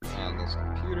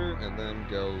Computer, and then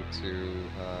go to,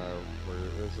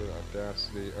 where is it?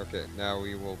 Audacity. Okay, now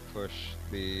we will push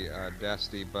the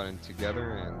Audacity button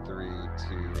together in 3,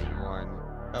 2, 1.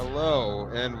 Hello,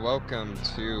 and welcome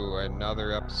to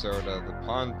another episode of the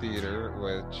Pawn Theater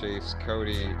with Chase,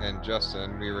 Cody, and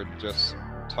Justin. We were just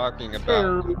talking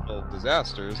about natural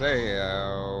disasters. Hey,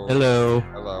 Hello.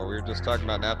 hello. We were just talking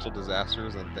about natural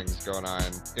disasters and things going on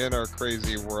in our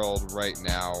crazy world right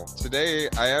now. Today,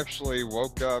 I actually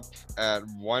woke up at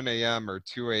 1 a.m. or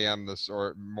 2 a.m. this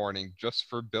morning just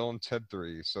for Bill and Ted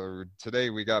 3. So today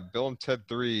we got Bill and Ted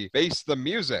 3 Face the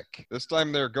Music. This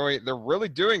time they're really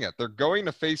doing it. They're going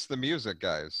to face the music,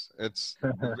 guys. It's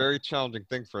a very challenging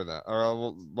thing for them.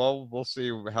 We'll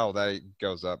see how that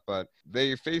goes up. But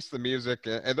they face the music,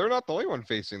 and they're not the only one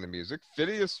facing the music. I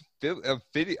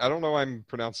don't know why I'm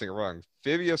pronouncing it wrong.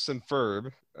 Phineas and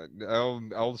Ferb.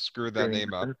 I'll screw that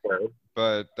name up.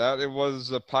 But it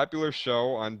was a popular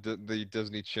show on the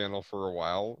Disney Channel for a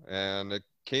while, and it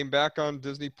came back on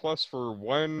Disney Plus for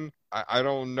one. I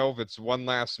don't know if it's one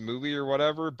last movie or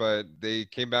whatever, but they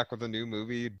came back with a new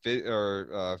movie,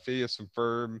 Phineas and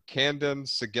Ferb,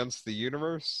 Candance Against the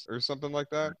Universe, or something like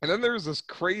that. And then there's this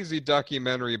crazy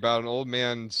documentary about an old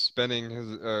man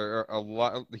spending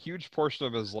a huge portion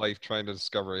of his life trying to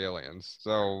discover aliens.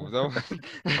 So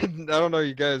I don't know if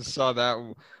you guys saw that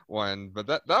one, but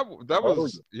that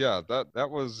was that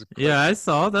was crazy. Yeah, I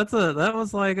saw. That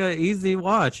was like a easy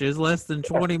watch. It was less than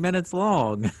 20 minutes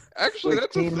long. Actually,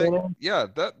 that's a 16 thing. minutes. Yeah,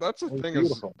 that's the It's thing is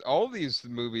beautiful. all these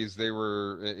movies they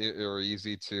were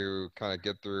easy to kind of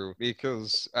get through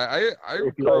because I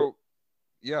If you wrote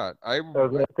yeah I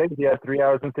was gonna say, if you have 3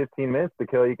 hours and 15 minutes to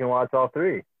kill, you can watch all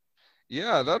three.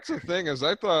 yeah, that's the thing is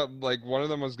I thought like one of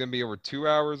them was gonna be over 2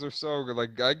 hours or so.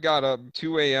 Like I got up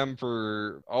 2 a.m.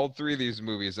 for all three of these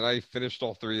movies, and I finished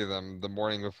all three of them the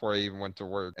morning before I even went to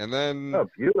work. And then Oh,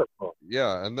 beautiful.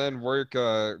 yeah, and then work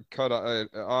cut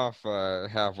off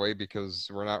halfway because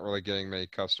we're not really getting many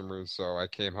customers, so I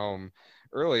came home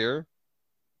earlier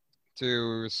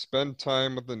to spend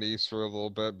time with the niece for a little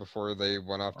bit before they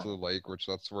went off to the lake, which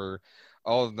that's where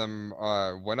all of them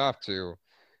went off to.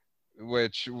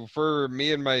 Which for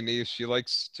me and my niece, she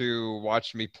likes to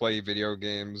watch me play video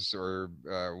games, or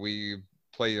we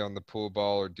play on the pool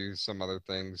ball or do some other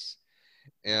things.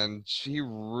 And she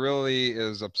really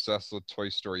is obsessed with Toy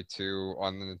Story 2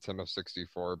 on the Nintendo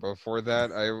 64. Before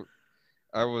that,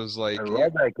 I was I like,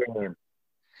 love that game.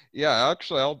 yeah,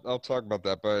 actually, I'll talk about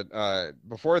that. But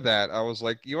before that, I was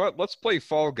like, you know what? Let's play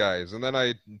Fall Guys. And then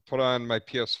I put on my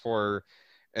PS4,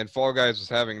 and Fall Guys was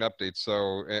having an update.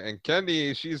 So, and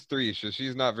Kendi, she's 3, so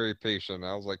she's not very patient.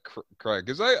 I was like, cry,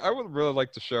 because I would really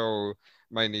like to show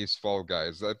my niece Fall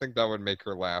Guys. I think that would make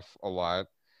her laugh a lot.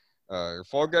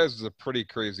 Fall Guys is a pretty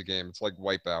crazy game. It's like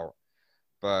Wipeout,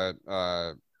 but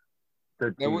The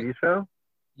no, TV show?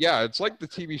 yeah, it's like the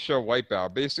TV show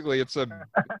Wipeout. Basically, it's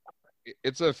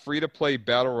a free to play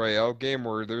battle royale game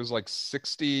where there's like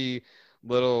 60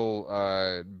 little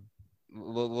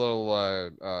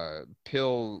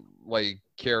pill like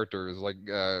characters. Like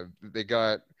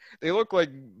they look like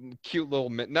cute little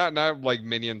not like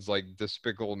minions like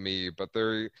Despicable Me, but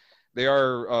they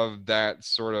are of that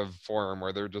sort of form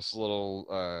where they're just little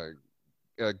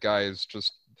guys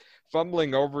just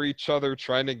fumbling over each other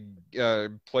trying to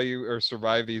play or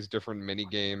survive these different mini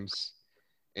games.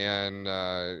 And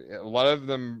a lot of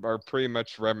them are pretty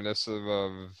much reminiscent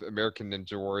of American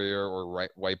Ninja Warrior or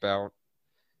Wipeout.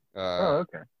 Oh,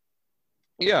 okay.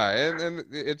 Yeah, and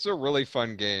it's a really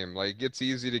fun game. Like it's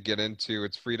easy to get into.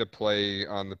 It's free to play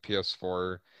on the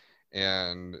PS4,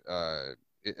 and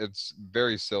it's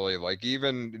very silly. Like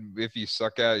even if you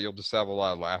suck at it, you'll just have a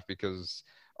lot of laugh because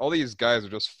all these guys are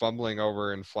just fumbling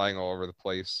over and flying all over the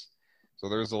place. So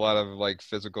there's a lot of like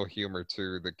physical humor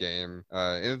to the game,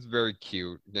 and it's very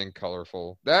cute and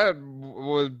colorful. That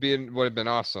would have been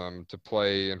awesome to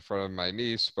play in front of my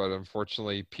niece, but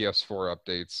unfortunately PS4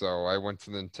 updates. So I went to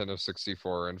the Nintendo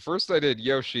 64, and first I did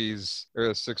Yoshi's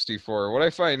 64. What I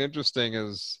find interesting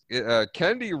is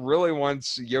Kennedy really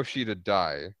wants Yoshi to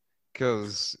die.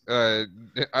 Because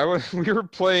we were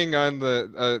playing on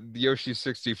the Yoshi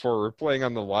 64. We're playing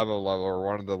on the lava level or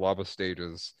one of the lava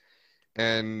stages,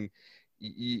 and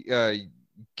uh,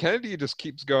 Kennedy just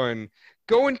keeps going,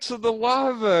 go into the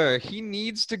lava. He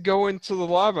needs to go into the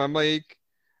lava. I'm like,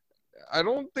 I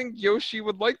don't think Yoshi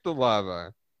would like the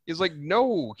lava. He's like,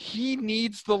 no, he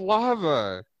needs the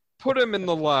lava. Put him in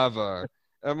the lava.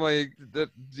 I'm like, do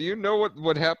you know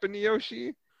what happened to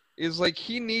Yoshi? He's like,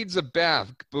 he needs a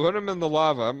bath. Put him in the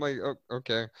lava. I'm like, oh,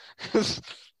 okay.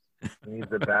 He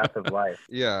needs a bath of life.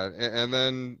 Yeah, and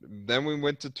then we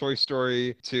went to Toy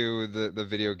Story 2, the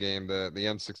video game, the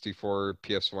N64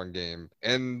 PS1 game,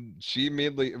 and she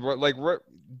immediately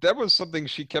that was something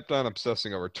she kept on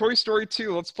obsessing over. Toy Story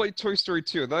 2, let's play Toy Story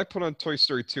 2. And then I put on Toy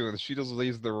Story 2, and she just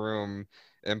leaves the room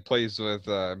and plays with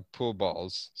pool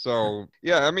balls. So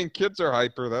yeah, I mean, kids are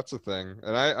hyper. That's a thing,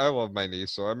 and I love my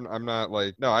niece, so I'm not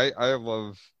like no, I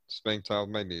love spending time with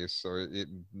my niece, so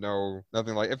no,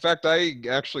 nothing like. In fact, I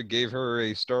actually gave her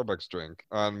a Starbucks drink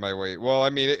on my way. Well, I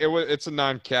mean, it's a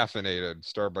non-caffeinated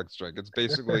Starbucks drink. It's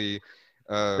basically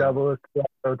Double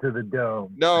espresso to the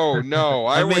dome. no.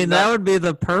 I mean, would that not. would be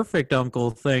the perfect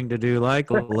uncle thing to do. Like,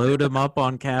 load them up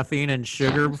on caffeine and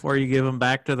sugar before you give them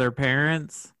back to their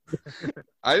parents.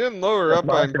 I didn't load her up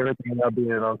My on. favorite thing about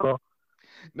being an uncle.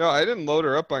 No, I didn't load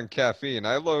her up on caffeine.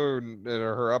 I loaded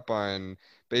her up on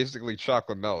basically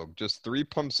chocolate milk. Just 3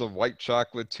 pumps of white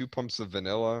chocolate, 2 pumps of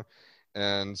vanilla,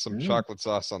 and some chocolate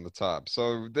sauce on the top.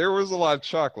 So there was a lot of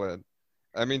chocolate.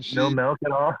 I mean, No milk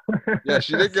at all. yeah,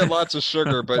 she did get lots of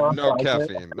sugar, but no Like it.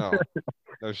 caffeine.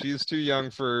 No, she's too young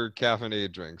for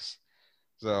caffeinated drinks.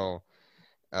 So,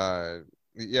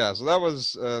 yeah, so that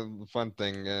was a fun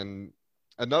thing. And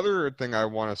another thing I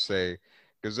want to say,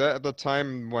 because at the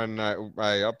time when I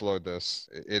upload this,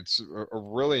 it's a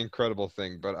really incredible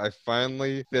thing, but I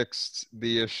finally fixed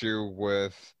the issue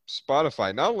with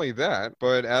Spotify. Not only that,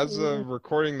 but as of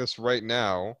recording this right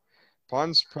now,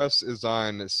 Pawns Press is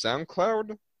on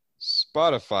SoundCloud,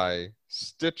 Spotify,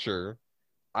 Stitcher,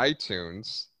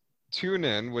 iTunes,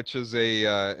 TuneIn, which is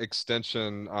a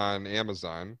extension on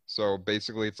Amazon. So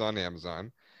basically, it's on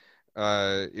Amazon.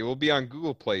 It will be on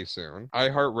Google Play soon,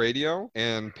 iHeartRadio,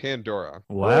 and Pandora.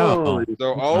 Wow. Holy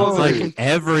So all It's of like these,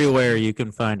 everywhere you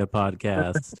can find a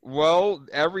podcast. well,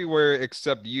 everywhere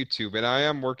except YouTube, and I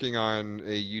am working on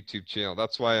a YouTube channel.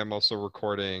 That's why I'm also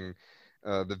recording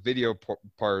the video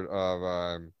part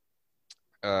of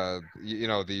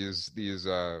these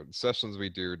sessions we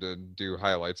do to do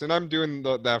highlights, and I'm doing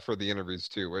that for the interviews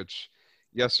too. Which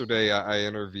yesterday I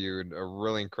interviewed a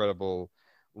really incredible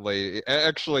lady.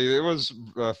 Actually, it was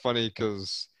funny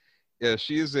because yeah,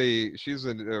 she's a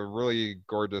really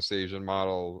gorgeous Asian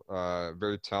model,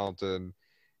 very talented,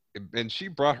 and she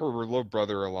brought her little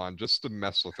brother along just to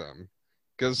mess with him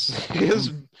because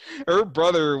her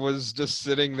brother was just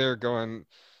sitting there going,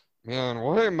 man,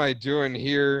 what am I doing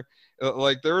here?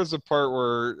 Like there was a part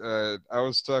where I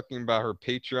was talking about her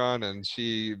Patreon, and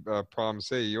she promised,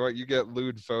 hey, you get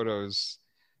lewd photos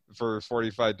for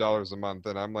 $45 a month,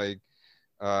 and I'm like,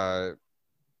 uh,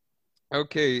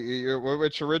 okay,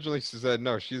 which originally she said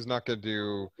no, she's not gonna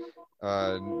do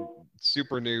uh,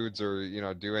 super nudes or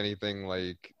do anything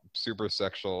like super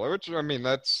sexual. Which I mean,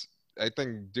 that's I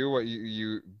think do what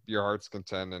your heart's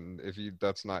content, and if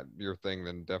that's not your thing,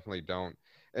 then definitely don't.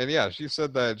 And yeah, she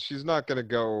said that she's not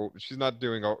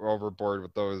doing overboard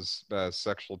with those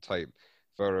sexual type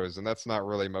photos, and that's not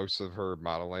really most of her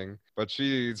modeling. But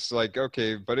she's like,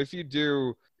 okay, but if you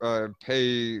do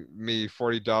pay me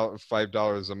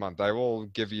 $45 a month, I will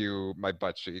give you my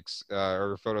butt cheeks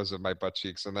or photos of my butt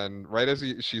cheeks. And then right as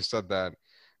she said that,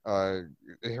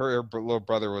 her little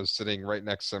brother was sitting right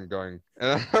next to him going,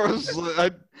 and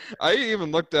I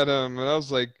even looked at him and I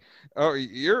was like, oh,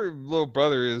 your little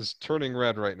brother is turning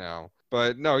red right now.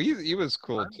 But no, he was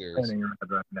cool too. Turning red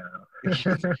right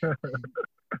now.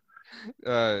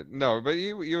 No, but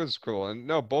he was cool, and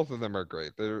no, both of them are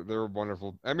great. They're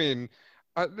wonderful. I mean,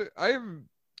 I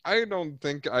I don't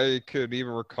think I could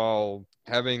even recall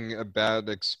having a bad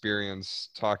experience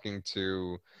talking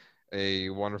to a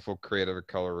wonderful creative of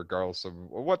color, regardless of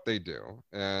what they do,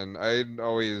 and I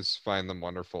always find them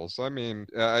wonderful. So I mean,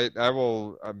 I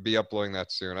will be uploading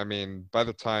that soon. I mean, by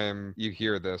the time you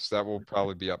hear this, that will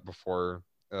probably be up before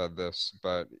this.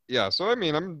 But yeah, so I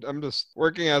mean, I'm just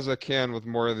working as I can with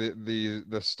more of the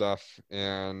stuff,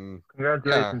 and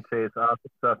Congratulations, Chase. Awesome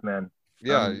stuff, man.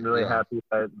 yeah, I'm really yeah. happy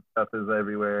that stuff is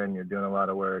everywhere and you're doing a lot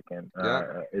of work and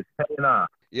Yeah. it's paying off.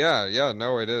 Yeah,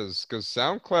 no, it is because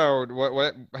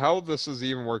SoundCloud. How this is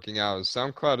even working out is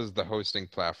SoundCloud is the hosting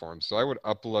platform. So I would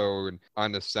upload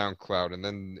onto SoundCloud, and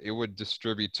then it would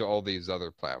distribute to all these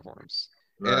other platforms.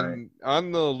 Right. And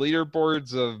on the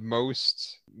leaderboards of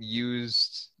most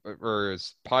used or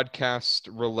is podcast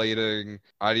relating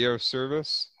audio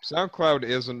service, SoundCloud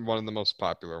isn't one of the most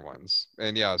popular ones.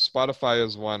 And yeah, Spotify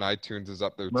is one. iTunes is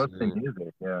up there Mostly too.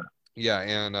 music, yeah. Yeah,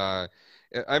 and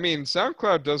I mean,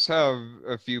 SoundCloud does have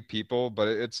a few people, but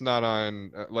it's not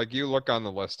on like you look on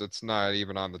the list, it's not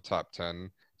even on the top 10.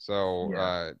 So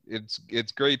Yeah.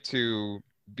 it's great to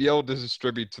be able to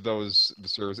distribute to those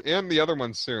servers and the other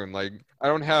ones soon. Like I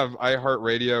don't have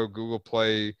iHeartRadio, Google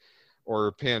Play,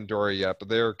 or Pandora yet, but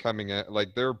they're coming in,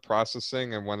 like they're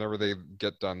processing, and whenever they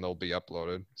get done, they'll be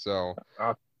uploaded. So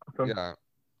Awesome. yeah,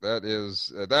 that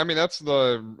is. I mean, that's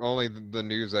the only the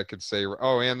news I could say.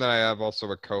 Oh, and then I have also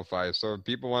a Ko-fi. So if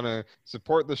people want to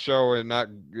support the show and not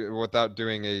without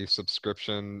doing a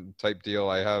subscription type deal,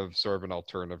 I have sort of an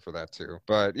alternative for that too.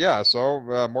 But yeah, so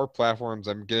more platforms.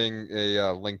 I'm getting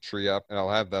a link tree up, and I'll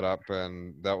have that up,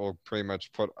 and that will pretty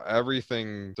much put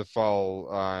everything to fall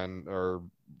on or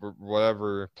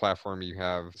whatever platform you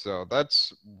have. So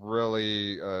that's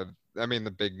really I mean,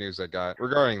 the big news I got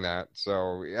regarding that.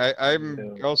 So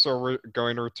I'm also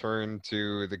going to return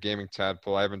to the Gaming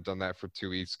Tadpole. I haven't done that for 2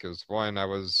 weeks because one, I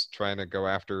was trying to go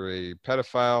after a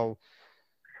pedophile,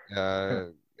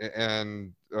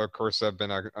 and of course I've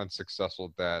been unsuccessful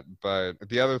at that. But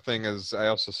the other thing is I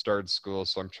also started school,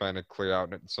 so I'm trying to clear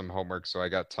out some homework so I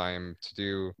got time to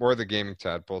do more of the Gaming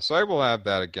Tadpole. So I will have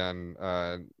that again,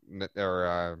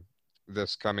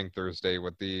 this coming Thursday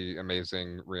with the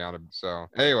amazing Rihanna. So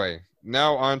anyway,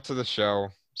 now on to the show.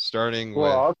 Starting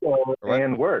with also what?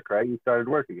 and work, right? You started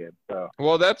work again, so.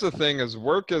 Well, that's the thing is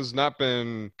work has not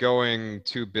been going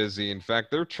too busy. In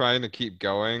fact, they're trying to keep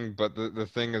going, but the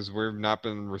thing is we've not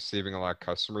been receiving a lot of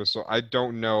customers. So I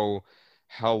don't know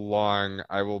how long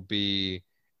I will be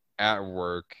at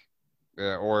work,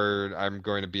 or I'm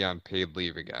going to be on paid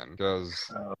leave again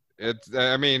because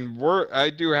I mean,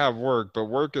 I do have work, but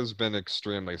work has been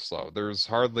extremely slow. There's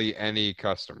hardly any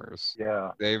customers. Yeah.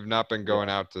 They've not been going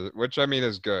out to, which I mean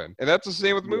is good. And that's the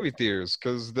same with movie theaters,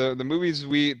 because the movies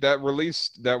that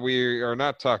released that we are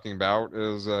not talking about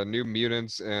is New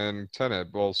Mutants and Tenet.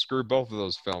 Well, screw both of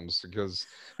those films because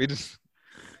we just.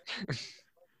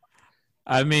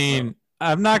 I mean,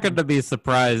 I'm not going to be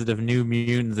surprised if New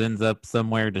Mutants ends up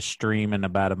somewhere to stream in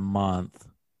about a month.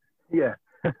 Yeah.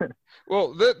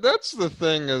 Well, that's the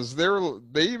thing is they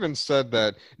even said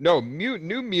that no,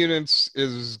 New Mutants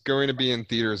is going to be in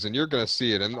theaters and you're going to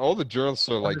see it, and all the journalists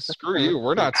are like, "Screw you,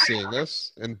 we're not seeing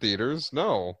this in theaters."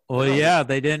 No. Well, yeah,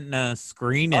 they didn't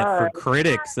screen it for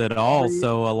critics at all,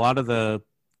 so a lot of the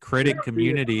critic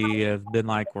community have been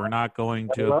like, "We're not going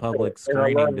to a public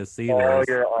screening to see this."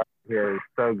 Your art here is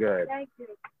so good. Thank you.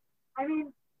 I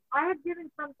mean, I had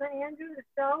given some to Andrew to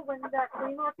show when that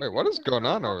flea market. Wait, what is going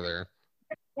on over there?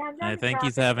 I think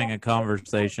he's having a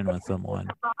conversation with someone.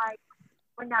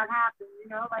 When that happened,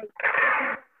 like.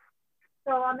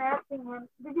 So I'm asking him,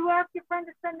 did you ask your friend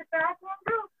to send it back,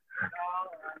 Andrew? No.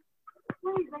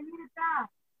 Please, I need it back.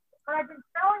 But I've been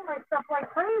selling my stuff like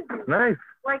crazy. Nice.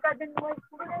 Like I've been like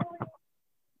literally.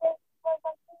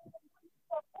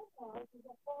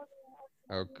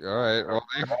 Okay, all right.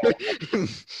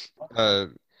 Well,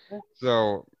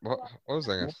 so what was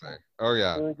I gonna say? Oh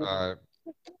yeah.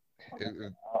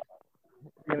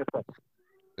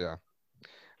 Yeah.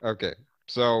 Okay.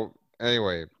 So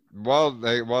anyway,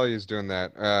 while he's doing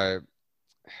that,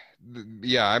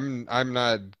 yeah, I'm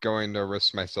not going to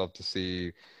risk myself to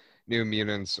see New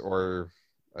Mutants or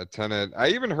a Tenet. I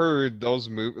even heard those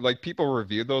like people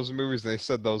reviewed those movies and they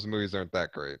said those movies aren't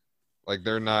that great. Like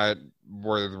they're not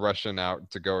worth rushing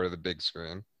out to go to the big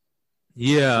screen.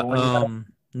 Yeah,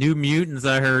 New Mutants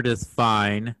I heard is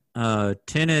fine.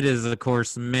 Tenet is of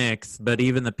course mixed, but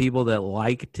even the people that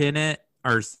like Tenet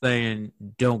are saying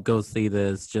don't go see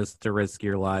this just to risk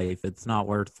your life. It's not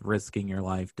worth risking your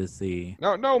life to see.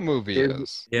 No movie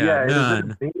is. Yeah,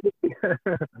 none.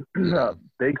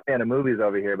 Big fan of movies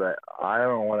over here, but I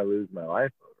don't want to lose my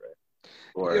life over it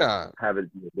or have it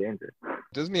be a danger.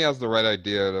 Disney has the right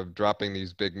idea of dropping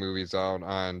these big movies out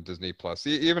on Disney Plus,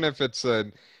 even if it's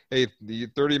hey, the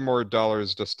 $30 more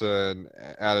just to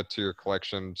add it to your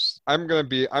collection. I'm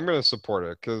gonna support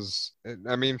it because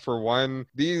I mean, for one,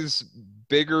 these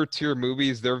bigger tier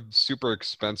movies, they're super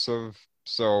expensive.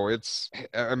 So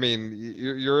I mean,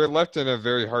 you're left in a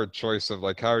very hard choice of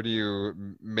like, how do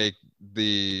you make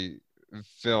the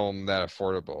film that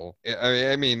affordable?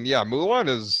 I mean, yeah, Mulan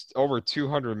is over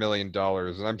 $200 million,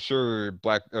 and I'm sure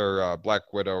Black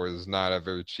Widow is not a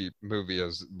very cheap movie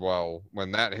as well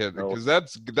when that hit, because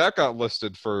that got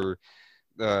listed for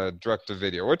direct to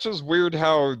video, which is weird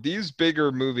how these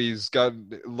bigger movies got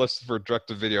listed for direct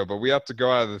to video, but we have to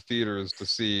go out of the theaters to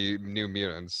see New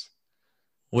Mutants.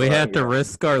 We had to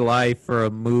risk our life for a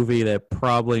movie that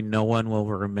probably no one will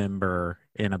remember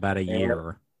in about a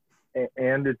year.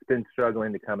 And it's been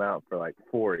struggling to come out for like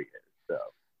 4 years. So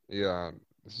yeah.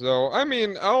 So I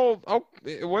mean, I'll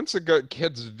once it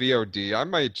hits VOD, I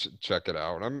might check it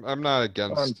out. I'm not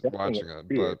against watching it,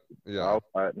 but yeah.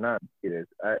 Not it is.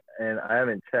 And I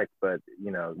haven't checked, but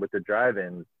with the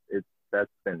drive-ins, that's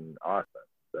been awesome.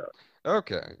 So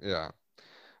okay, yeah.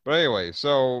 But anyway,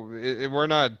 so we're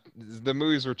not the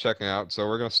movies we're checking out. So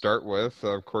we're gonna start with,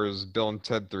 of course, Bill and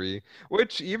Ted 3,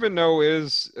 which even though it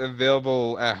is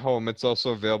available at home, it's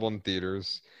also available in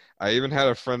theaters. I even had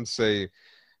a friend say,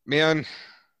 "Man,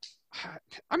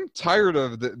 I'm tired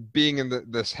of being in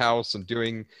this house and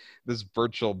doing this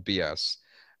virtual BS.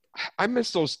 I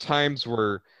miss those times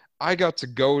where I got to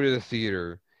go to the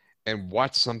theater and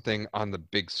watch something on the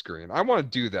big screen. I want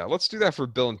to do that. Let's do that for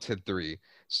Bill and Ted 3.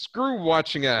 Screw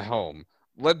watching at home.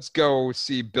 Let's go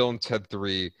see Bill and Ted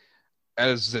 3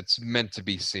 as it's meant to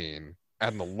be seen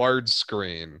on the large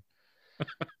screen."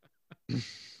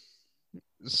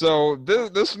 So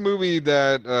this movie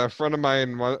that a friend of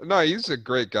mine, no, he's a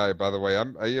great guy, by the way.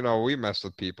 We mess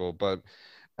with people, but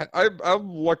I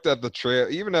looked at the trail,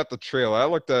 even at the trailer. I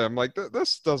looked at it, I'm like,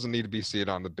 this doesn't need to be seen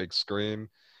on the big screen,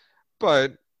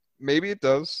 but maybe it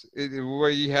does.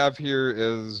 What you have here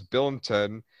is Bill and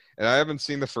Ted, and I haven't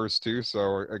seen the first two,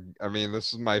 so I mean,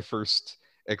 this is my first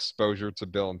exposure to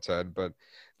Bill and Ted, but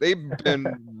they've been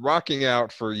rocking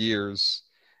out for years.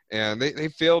 And they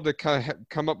failed to kind of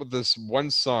come up with this one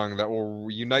song that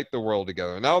will unite the world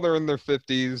together. Now they're in their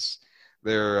 50s.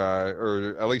 They're,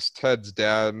 or at least Ted's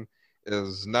dad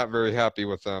is not very happy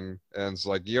with them. And it's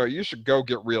like, you should go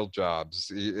get real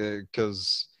jobs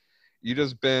because you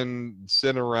just been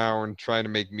sitting around trying to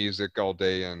make music all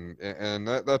day. And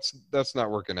that's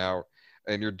not working out.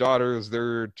 And your daughters,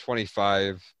 they're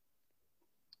 25.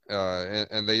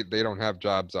 And they don't have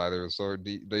jobs either. So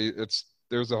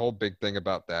there's a whole big thing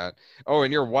about that. Oh,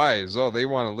 and your wives, they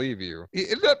want to leave you.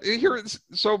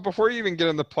 So before you even get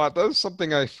in the plot, that's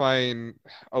something I find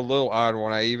a little odd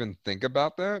when I even think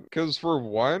about that. Because for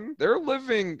one,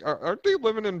 aren't they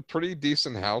living in pretty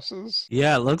decent houses?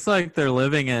 Yeah, it looks like they're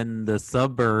living in the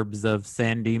suburbs of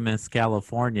San Dimas,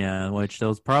 California, which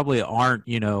those probably aren't,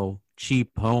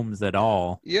 cheap homes at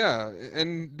all. Yeah,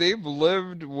 and they've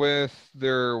lived with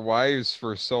their wives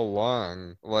for so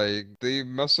long. Like they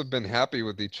must have been happy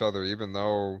with each other, even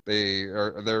though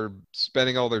they're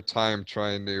spending all their time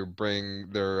trying to bring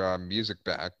their music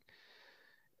back.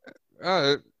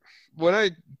 When I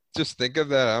just think of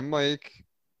that, I'm like,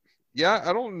 yeah,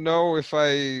 I don't know if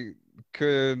I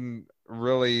could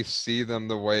really see them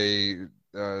the way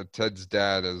Ted's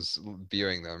dad is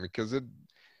viewing them because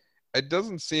it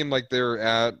doesn't seem like they're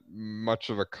at much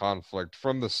of a conflict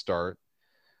from the start.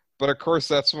 But of course,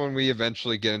 that's when we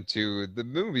eventually get into the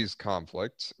movie's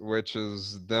conflict, which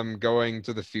is them going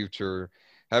to the future,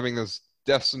 having this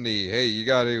destiny. Hey, you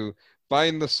got to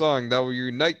find the song that will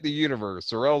unite the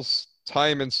universe, or else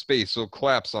time and space will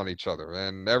collapse on each other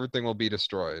and everything will be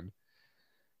destroyed.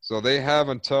 So they have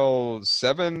until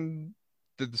 7:30,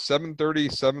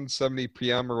 7:70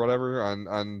 p.m. or whatever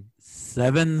on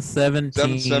 7:17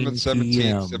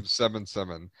 p.m.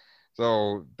 7:7.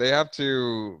 So they have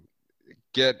to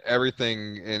get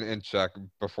everything in check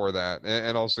before that,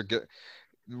 and also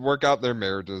work out their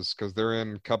marriages because they're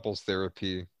in couples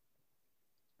therapy.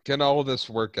 Can all of this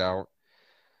work out?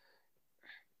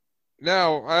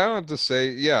 Now, I have to say,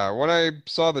 yeah, when I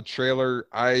saw the trailer,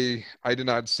 I did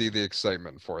not see the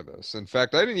excitement for this. In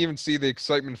fact, I didn't even see the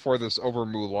excitement for this over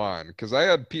Mulan because I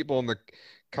had people in the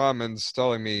comments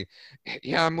telling me,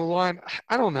 yeah, Mulan,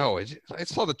 I don't know. I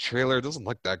saw the trailer, it doesn't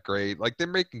look that great. Like they're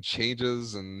making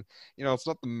changes and, it's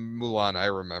not the Mulan I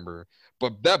remember.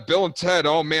 But that Bill and Ted,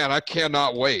 oh man, I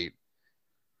cannot wait.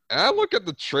 And I look at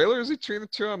the trailers between the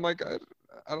two, I'm like, I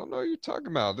don't know what you're talking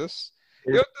about.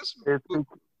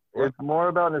 It's more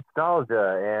about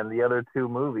nostalgia and the other two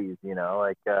movies, it's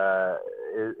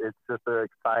just they're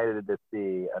excited to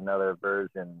see another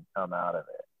version come out of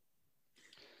it.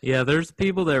 Yeah, there's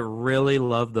people that really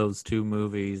love those two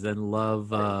movies and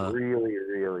love really,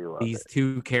 really love these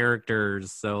two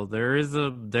characters. So there is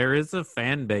a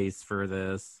fan base for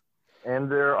this. And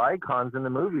they're icons in the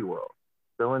movie world.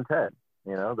 Bill and Ted,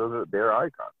 they're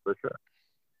icons for sure.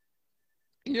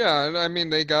 Yeah, I mean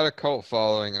they got a cult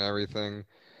following and everything.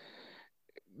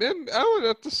 Then I would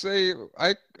have to say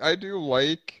I do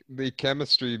like the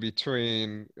chemistry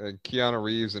between Keanu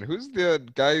Reeves and who's the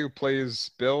guy who plays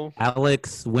Bill?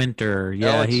 Alex Winter.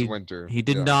 Yeah, Winter. He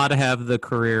did not have the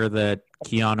career that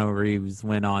Keanu Reeves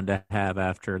went on to have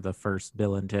after the first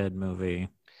Bill and Ted movie.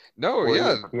 No,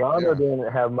 Keanu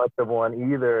didn't have much of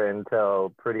one either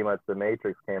until pretty much The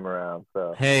Matrix came around.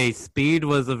 So hey, Speed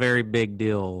was a very big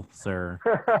deal, sir.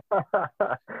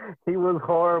 He was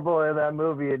horrible in that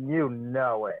movie, and you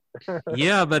know it.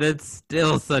 Yeah, but it's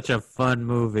still such a fun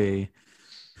movie.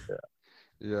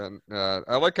 Yeah,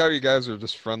 I like how you guys are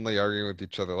just friendly arguing with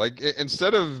each other. Like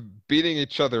instead of beating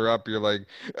each other up, you're like,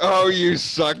 "Oh, you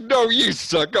suck! No, you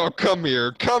suck! Oh, come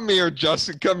here,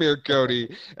 Justin, come here,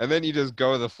 Cody." And then you just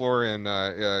go to the floor and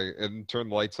turn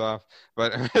the lights off.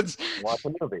 But it's Watch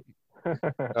a movie.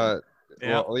 uh,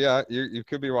 Yeah. well, yeah, you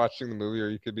could be watching the movie or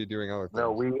you could be doing other things.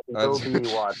 No, we will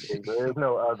be watching. There is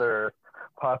no other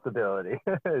possibility.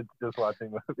 It's just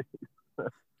watching movies.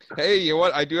 Hey, you know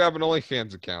what? I do have an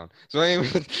OnlyFans account. So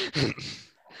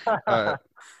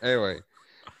anyway,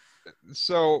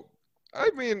 so I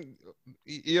mean,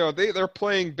 they're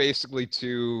playing basically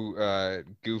two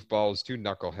goofballs, two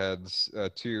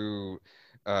knuckleheads, two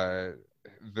uh,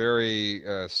 very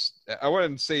I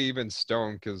wouldn't say even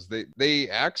stoned because they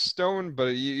act stoned,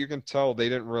 but you can tell they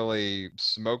didn't really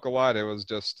smoke a lot. It was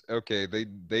just okay.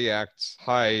 They act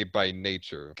high by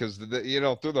nature because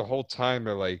through the whole time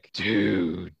they're like,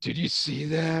 dude, did you see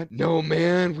that? No,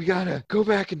 man, we gotta go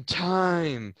back in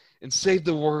time and save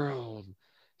the world,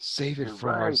 save it You're from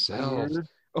right, ourselves. dude.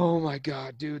 Oh my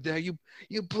God, dude, that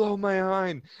you blow my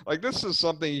mind. Like this is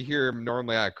something you hear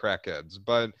normally at crackheads,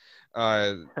 but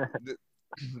uh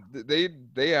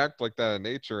they act like that in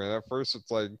nature, and at first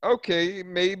it's like, okay,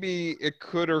 maybe it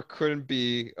could or couldn't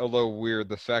be a little weird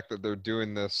the fact that they're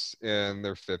doing this in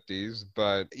their 50s,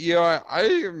 but I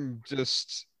am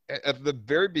just at the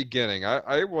very beginning,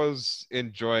 I was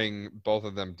enjoying both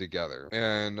of them together,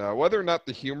 and whether or not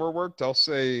the humor worked, I'll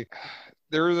say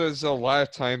there is a lot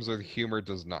of times where the humor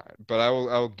does not, but I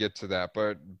will get to that.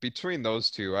 But between those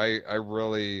two, I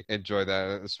really enjoy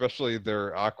that, especially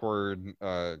their awkward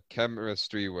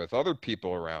chemistry with other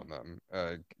people around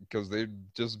them, because they've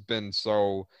just been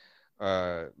so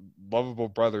uh, lovable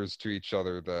brothers to each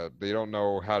other that they don't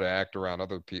know how to act around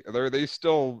other people. They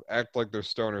still act like they're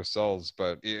stoner selves,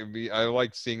 but I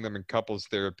like seeing them in couples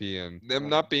therapy and them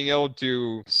not being able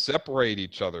to separate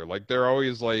each other. Like they're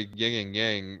always like yin and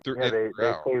yang. Yeah,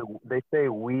 they say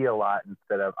we a lot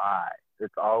instead of I.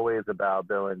 It's always about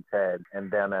Bill and Ted and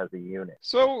them as a unit.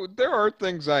 So there are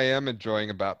things I am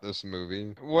enjoying about this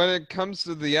movie. When it comes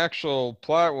to the actual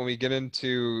plot, when we get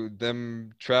into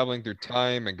them traveling through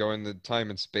time and going to time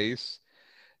and space,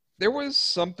 there was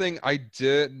something I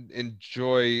did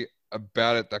enjoy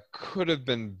about it that could have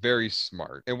been very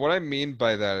smart. And what I mean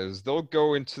by that is they'll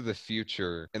go into the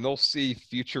future and they'll see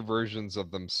future versions of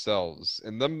themselves.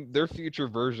 And their future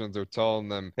versions are telling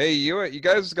them, "Hey, you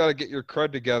guys got to get your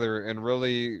crud together and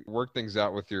really work things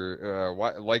out with your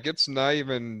like it's not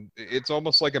even it's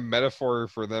almost like a metaphor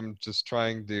for them just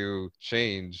trying to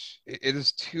change. It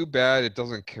is too bad it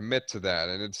doesn't commit to that,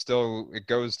 and it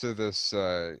goes to this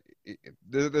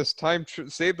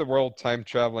save the world time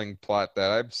traveling plot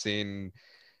that I've seen.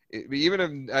 Even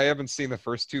if I haven't seen the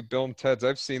first two Bill and Ted's,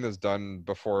 I've seen this done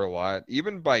before a lot,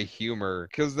 even by humor.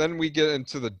 Because then we get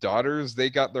into the daughters; they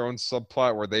got their own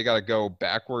subplot where they got to go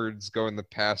backwards, go in the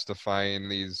past to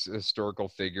find these historical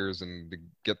figures and to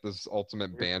get this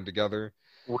ultimate band together.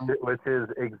 Which is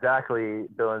exactly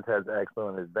Bill and Ted's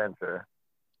Excellent Adventure.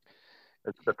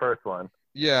 It's the first one.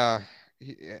 Yeah.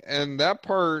 And that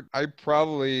part I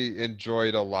probably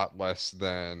enjoyed a lot less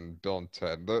than Bill and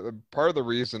Ted. Part of the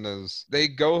reason is they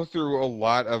go through a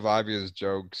lot of obvious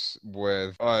jokes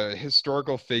with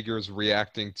historical figures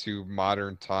reacting to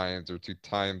modern times or to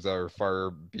times that are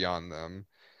far beyond them.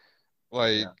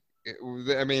 Like,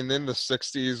 I mean, in the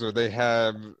 60s where they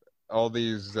have all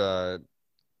these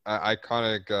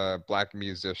iconic black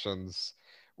musicians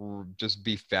just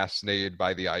be fascinated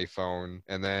by the iPhone,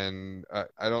 and then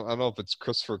I don't know if it's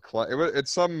Christopher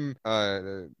it's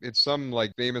some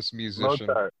like famous musician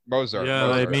Mozart. Yeah,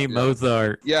 they meet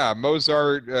Mozart. Yeah,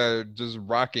 Mozart just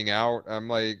rocking out. I'm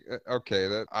like, okay,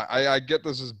 that I get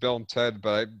this is Bill and Ted,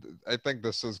 but I think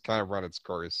this has kind of run its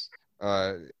course.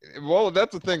 Well,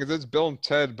 that's the thing is it's Bill and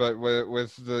Ted, but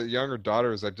with the younger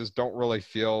daughters, I just don't really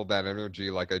feel that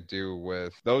energy like I do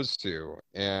with those two.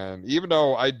 And even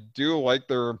though I do like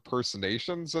their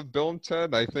impersonations of Bill and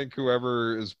Ted, I think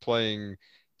whoever is playing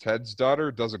Ted's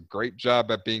daughter does a great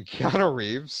job at being Keanu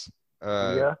Reeves.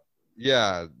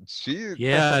 Yeah,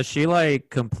 she like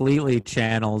completely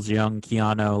channels young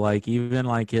Keanu, like even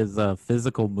like his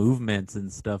physical movements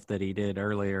and stuff that he did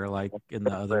earlier, like in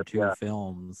the other two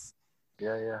films.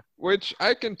 Yeah. Which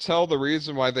I can tell the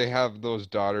reason why they have those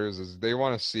daughters is they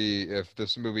want to see if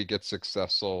this movie gets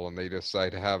successful and they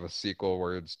decide to have a sequel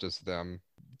where it's just them.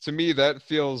 To me, that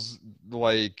feels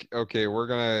like, okay, we're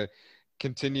going to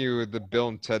continue the Bill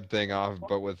and Ted thing off,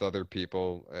 but with other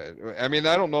people. I mean,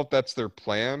 I don't know if that's their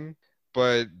plan,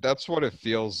 but that's what it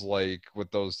feels like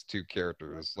with those two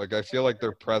characters. Like, I feel like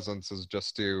their presence is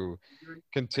just to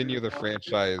continue the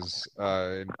franchise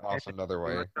off another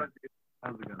way.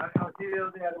 How's it going? I'll see you the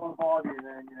other day. I don't want to bother you,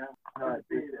 man. You know. All right,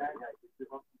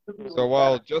 So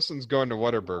while Justin's going to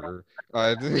Whataburger,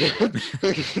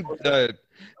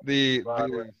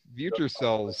 the future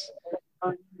selves.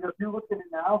 If you look at it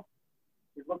now,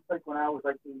 it looks like when I was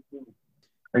like 18.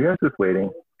 Are you guys just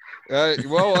waiting?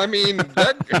 Well, I mean,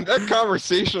 that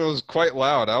conversation was quite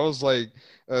loud. I was like,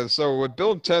 so with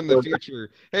Bill and Ted in the future,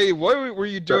 hey, what were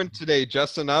you doing today,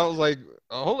 Justin? I was like,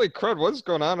 holy crud, what's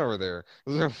going on over there?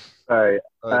 Sorry.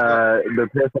 The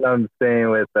person I'm staying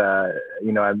with,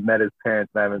 I've met his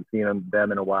parents and I haven't seen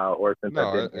them in a while, or since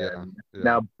I've been here. Yeah.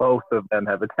 Now both of them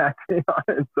have attacked me on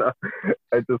it, so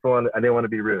I didn't want to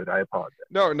be rude. I apologize.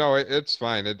 No, it's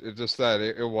fine. It just that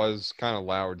it was kind of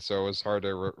loud, so it was hard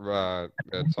to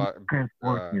talk.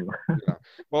 Yeah.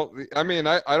 Well, I mean,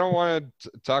 I don't want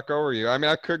to talk over you. I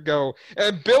mean, I could go,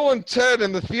 and Bill and Ted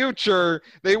in the future,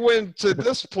 they went to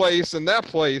this place and that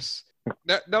place.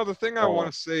 Now the thing I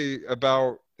want to say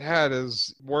about that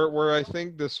is where I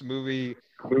think this movie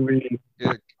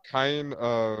it kind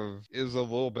of is a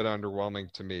little bit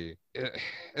underwhelming to me.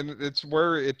 And it's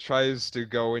where it tries to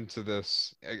go into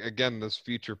this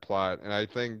future plot, and I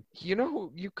think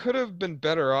you could have been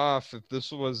better off if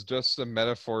this was just a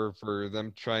metaphor for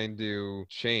them trying to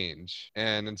change,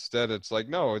 and instead it's like,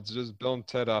 no, it's just Bill and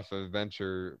Ted off an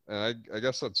adventure, and I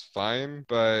guess that's fine.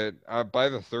 But by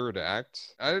the third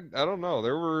act, I don't know,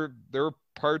 there were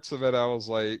parts of it I was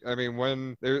like, I mean,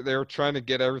 when they were trying to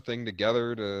get everything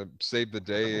together to save the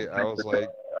day, I was like,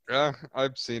 yeah,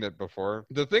 I've seen it before.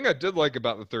 The thing I did like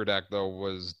about the third act though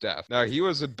was Death. Now he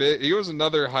was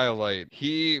another highlight.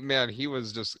 He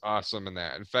was just awesome in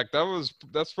that. In fact,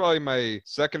 that's probably my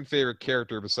second favorite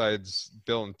character besides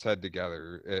Bill and Ted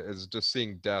together, is just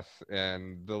seeing Death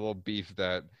and the little beef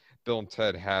that Bill and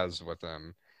Ted has with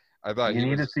him. I thought you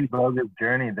need to see Boga's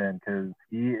journey then, because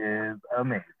he is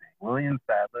amazing. William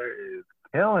Sadler is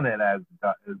killing it as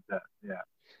Death.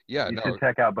 Yeah. You should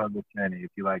check out Boga's journey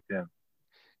if you liked him.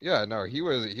 Yeah, no, he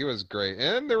was great,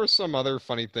 and there were some other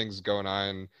funny things going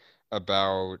on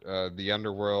about the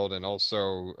underworld, and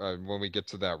also when we get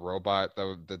to that robot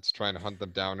that's trying to hunt them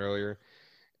down earlier.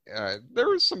 There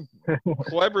was some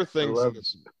clever things in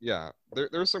this. Yeah,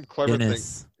 there's some clever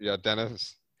things. Yeah,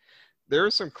 Dennis. There are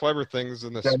some clever things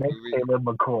in this movie.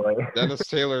 Dennis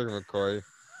Taylor McCoy.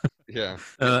 Yeah.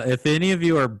 If any of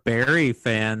you are Barry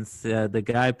fans, the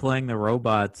guy playing the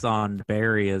robots on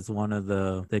Barry is one of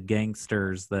the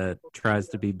gangsters that tries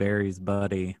to be Barry's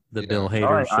buddy. The Bill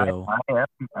Hader show.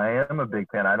 I am a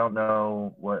big fan. I don't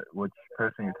know which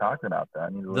person you're talking about. Though. I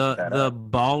need to look that up. The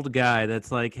bald guy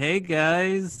that's like, "Hey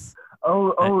guys."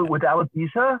 Oh, with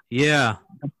Alopecia? Yeah.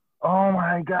 Oh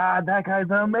my God, that guy's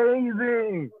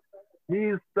amazing.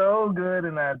 He's so good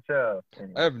in that show.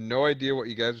 I have no idea what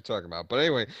you guys are talking about, but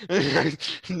anyway,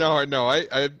 no,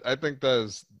 I think that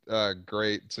is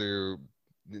great to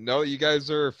know that you guys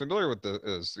are familiar with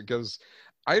this, because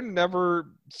I've never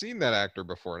seen that actor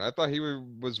before, and I thought he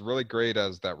was really great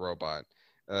as that robot,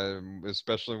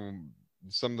 especially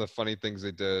some of the funny things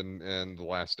they did in the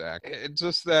last act. It's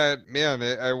just that, man,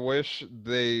 I wish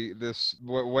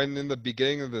when in the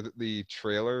beginning of the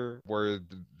trailer where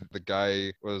the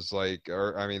guy was like,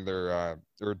 or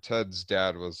Ted's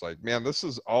dad was like, man, this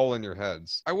is all in your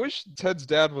heads. I wish Ted's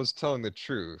dad was telling the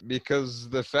truth, because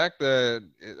the fact that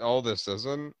all this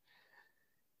isn't,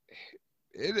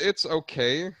 it's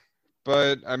okay,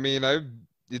 but I mean, I've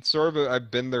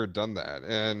been there, done that,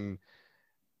 and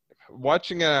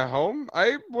watching it at home,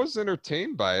 I was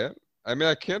entertained by it. I mean,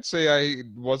 I can't say I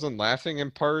wasn't laughing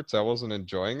in parts. I wasn't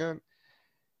enjoying it.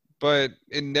 But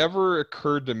it never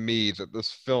occurred to me that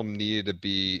this film needed to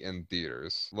be in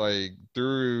theaters. Like,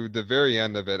 through the very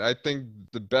end of it, I think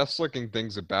the best looking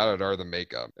things about it are the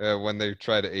makeup, when they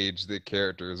try to age the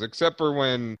characters. Except for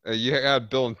when you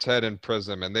had Bill and Ted in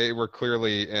prison, and they were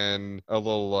clearly in a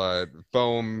little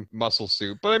foam muscle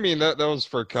suit. But I mean, that was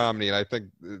for comedy, and I think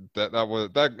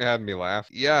that had me laugh.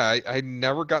 Yeah, I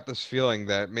never got this feeling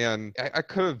that, man, I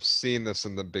could have seen this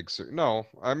in the big screen. No,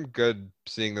 I'm good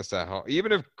seeing this at home.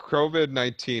 Even if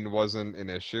COVID-19 wasn't an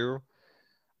issue,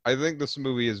 I think this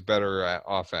movie is better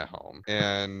off at home.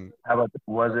 And how about,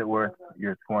 was it worth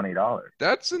your $20?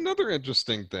 That's another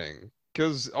interesting thing,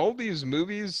 because all these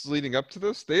movies leading up to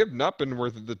this, they have not been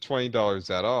worth the $20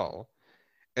 at all.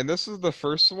 And this is the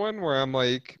first one where I'm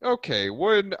like, okay,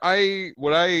 would I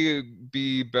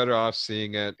be better off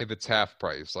seeing it if it's half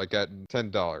price, like at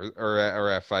 $10 or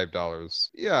at $5.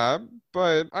 Yeah,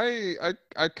 but I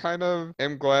kind of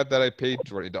am glad that I paid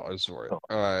 $20 for it.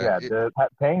 Yeah,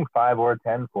 paying 5 or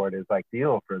 10 for it is like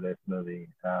deal for this movie.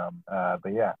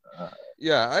 But yeah,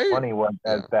 yeah, 20 wasn't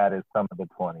as bad as some of the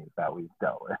 20s that we've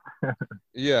dealt with.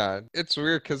 Yeah, it's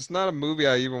weird because it's not a movie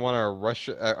I even want to rush.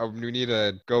 We need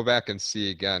to go back and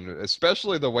see again,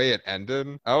 especially the way it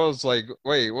ended. I was like,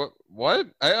 wait, what? What?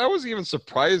 I wasn't even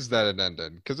surprised that it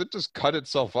ended because it just cut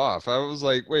itself off. I was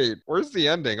like, wait, where's the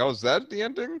ending? Oh, is that the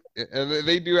ending? And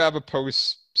they do have a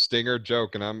post stinger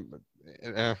joke, and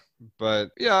but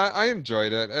yeah, I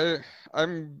enjoyed it.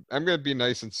 I'm gonna be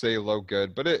nice and say low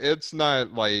good, but it's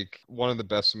not like one of the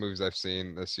best movies I've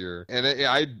seen this year, and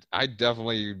I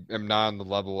definitely am not on the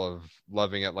level of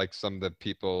loving it like some of the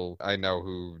people I know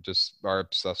who just are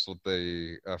obsessed with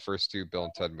the first two Bill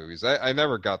and Ted movies. I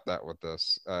never got that with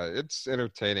this. It's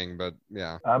entertaining, but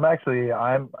yeah.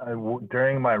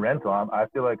 During my rental, I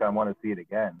feel like I want to see it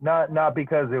again. Not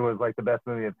because it was like the best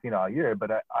movie I've seen all year,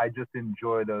 but I just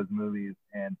enjoy those movies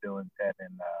and Bill and Ted,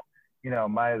 and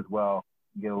might as well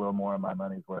get a little more of my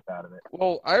money's worth out of it.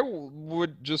 Well, I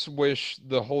would just wish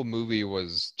the whole movie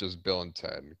was just Bill and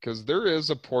Ted, because there is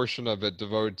a portion of it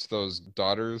devoted to those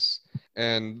daughters,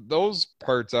 and those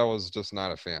parts I was just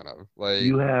not a fan of. Like,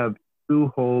 you have 2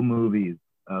 whole movies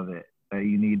of it that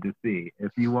you need to see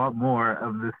if you want more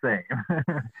of the same.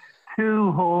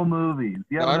 2 whole movies.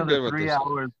 You have another 3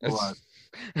 hours plus.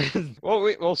 Well,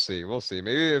 we'll see. We'll see.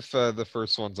 Maybe if the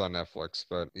first one's on Netflix,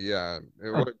 but yeah.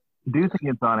 I do think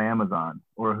it's on Amazon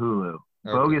or Hulu.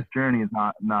 Okay. Bogus Journey is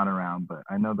not around, but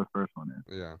I know the first one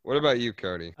is. Yeah. What about you,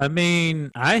 Cody? I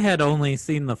mean, I had only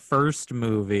seen the first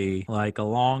movie like a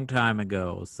long time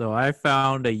ago, so I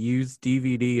found a used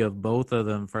DVD of both of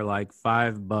them for like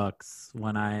 $5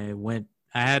 when I went.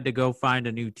 I had to go find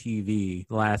a new TV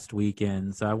last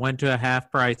weekend, so I went to a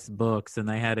Half Price Books, and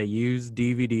they had a used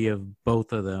DVD of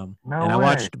both of them. No and way. I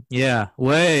watched,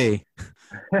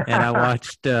 and I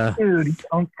watched. Dude,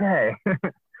 don't say.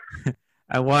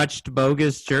 I watched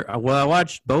Bogus Journey. Well, I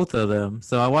watched both of them.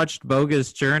 So I watched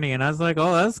Bogus Journey, and I was like,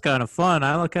 oh, that's kind of fun.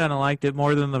 I kind of liked it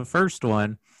more than the first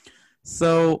one.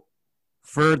 So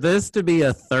for this to be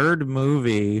a third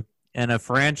movie and a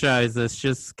franchise that's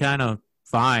just kind of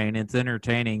fine, it's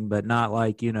entertaining, but not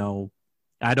like,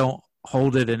 I don't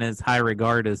hold it in as high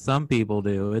regard as some people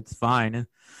do. It's fine.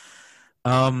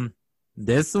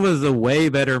 This was a way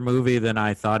better movie than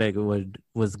I thought it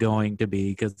was going to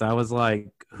be, because I was like,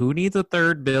 who needs a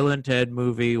third Bill and Ted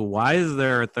movie? Why is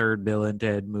there a third Bill and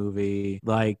Ted movie?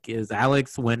 Like, is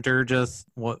Alex Winter just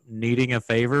needing a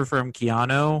favor from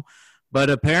Keanu? But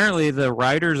apparently the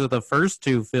writers of the first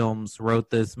 2 films wrote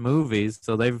this movie,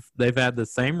 so they've had the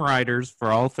same writers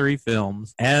for all 3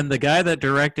 films. And the guy that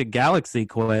directed Galaxy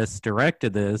Quest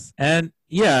directed this. And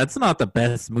yeah, it's not the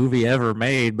best movie ever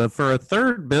made, but for a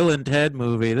third Bill and Ted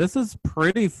movie, this is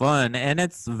pretty fun, and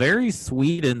it's very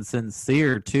sweet and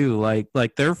sincere too. Like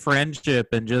their friendship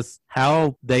and just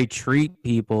how they treat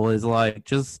people is like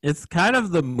it's kind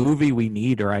of the movie we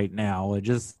need right now. It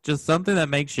just something that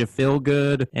makes you feel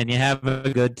good and you have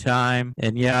a good time.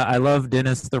 And yeah, I love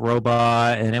Dennis the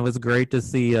Robot, and it was great to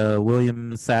see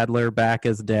William Sadler back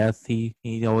as Death. He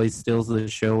always steals the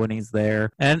show when he's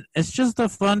there, and it's just a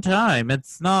fun time.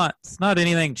 It's not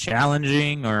anything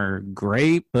challenging or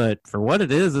great, but for what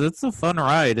it is, it's a fun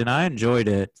ride, and I enjoyed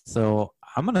it. So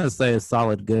I'm going to say a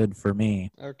solid good for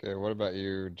me. Okay, what about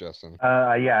you, Justin?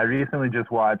 Yeah, I recently just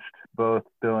watched both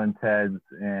Bill and Ted's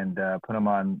and put them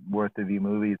on Worth the View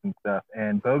movies and stuff.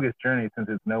 And Bogus Journey, since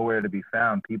it's nowhere to be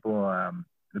found, people,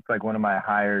 it's like one of my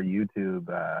higher YouTube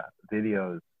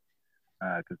videos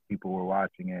because people were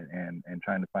watching it and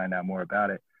trying to find out more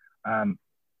about it.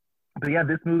 But yeah,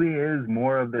 this movie is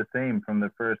more of the same from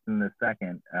the first and the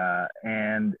second.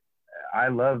 And I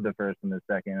love the first and the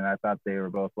second, and I thought they were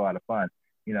both a lot of fun.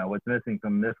 What's missing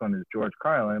from this one is George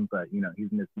Carlin, but,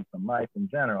 he's missing some life in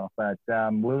general. But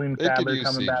William Sadler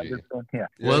coming back this one. Yeah.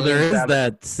 Well, there is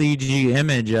that CG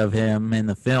image of him in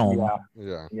the film.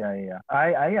 Yeah.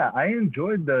 I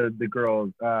enjoyed the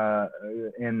girls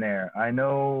in there. I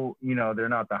know, they're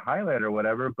not the highlight or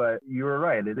whatever, but you were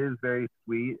right. It is very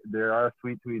sweet. They are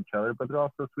sweet to each other, but they're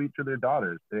also sweet to their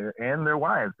daughters and their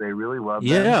wives. They really love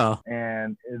them. Yeah.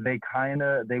 And they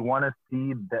want to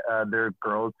see their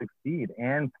girls succeed,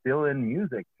 and still in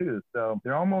music too. So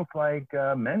they're almost like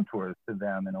mentors to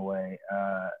them in a way,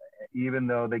 even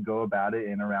though they go about it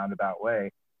in a roundabout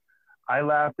way. I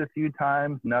laughed a few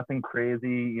times, nothing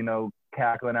crazy,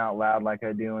 cackling out loud like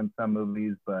I do in some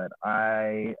movies, but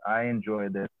I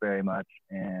enjoyed this very much.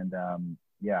 And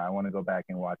I want to go back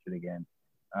and watch it again.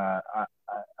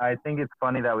 I think it's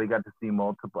funny that we got to see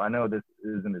multiple. I know this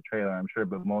isn't a trailer, I'm sure,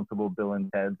 but multiple Bill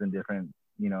and Ted's in different,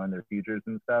 in their futures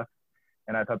and stuff.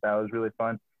 And I thought that was really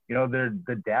fun. They're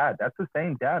the dad. That's the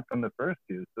same dad from the first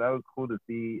two, so that was cool to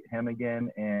see him again.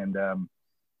 And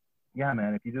yeah,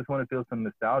 man, if you just want to feel some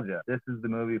nostalgia, this is the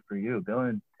movie for you. Bill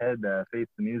and Ted Face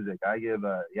the Music. I give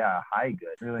a high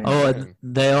good. Really. And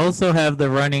they also have the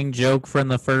running joke from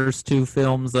the first two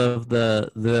films of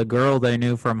the girl they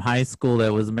knew from high school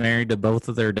that was married to both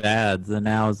of their dads and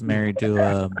now is married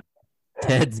to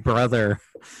Ted's brother.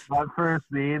 That first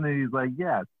scene, and he's like,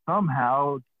 yeah,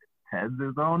 somehow Ted's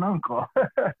his own uncle.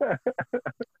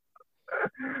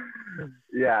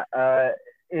 Yeah.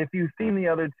 If you've seen the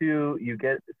other two, you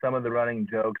get some of the running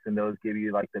jokes, and those give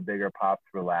you like the bigger pops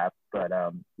for laughs. But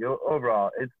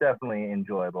overall, it's definitely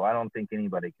enjoyable. I don't think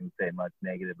anybody can say much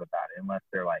negative about it unless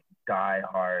they're like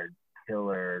die-hard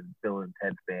killer Bill and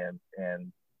Ted fans,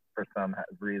 and for some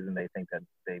reason they think that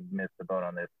they missed the boat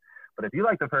on this. But if you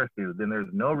like the first two, then there's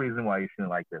no reason why you shouldn't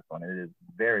like this one. It is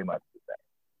very much the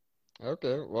same.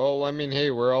 Okay. Well, I mean,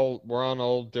 hey, we're on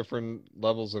all different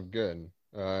levels of good.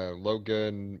 Low,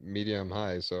 good, medium,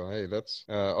 high. So hey, that's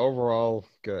overall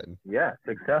good. Yeah,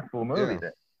 successful movie.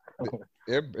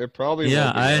 Yeah. It probably.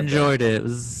 Yeah, I enjoyed it. It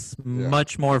was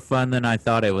much more fun than I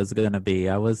thought it was gonna be.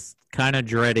 I was kind of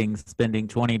dreading spending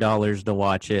 $20 to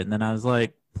watch it, and then I was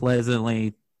like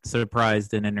pleasantly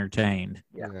surprised and entertained.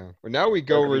 Yeah. Well, now we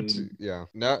go over to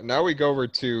Now we go over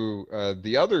to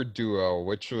the other duo,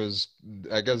 which was,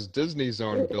 I guess, Disney's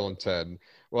own Bill and Ted.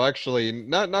 Well, actually,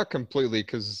 not completely,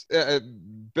 because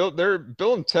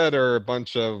Bill and Ted are a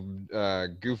bunch of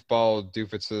goofball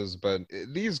doofuses, but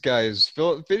these guys,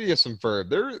 Phineas and Ferb,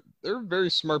 they're very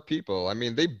smart people. I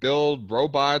mean, they build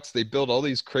robots, they build all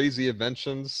these crazy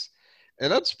inventions, and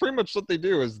that's pretty much what they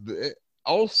do.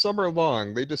 All summer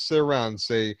long, they just sit around and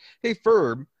say, "Hey,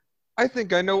 Ferb, I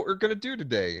think I know what we're gonna do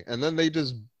today," and then they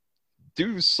just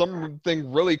do something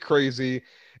really crazy.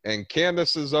 And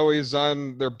Candace is always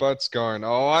on their butts going,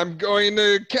 "Oh, I'm going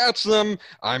to catch them.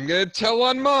 I'm going to tell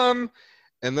on Mom."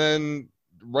 And then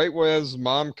right as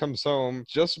Mom comes home,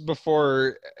 just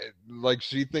before, like,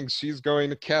 she thinks she's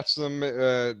going to catch them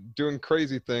doing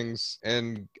crazy things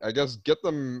and I guess get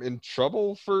them in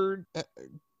trouble for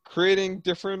creating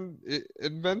different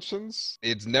inventions,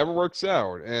 it never works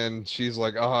out. And she's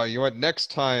like, "Oh, you know what?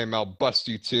 Next time I'll bust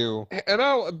you too." And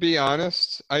I'll be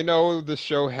honest, I know the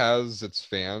show has its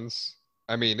fans.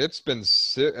 I mean, it's been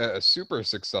a super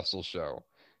successful show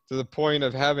to the point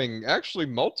of having actually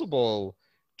multiple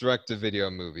direct-to-video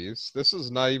movies. This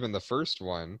is not even the first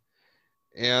one.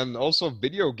 And also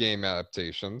video game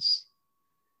adaptations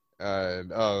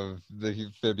of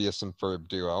the Phineas and Ferb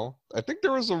duo. I think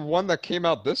there was one that came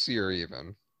out this year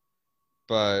even.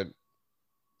 But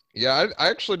yeah, I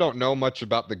actually don't know much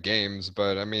about the games,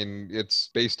 but I mean, it's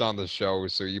based on the show,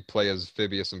 so you play as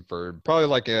Phineas and Ferb. Probably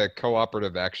like a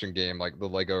cooperative action game like the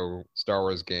Lego Star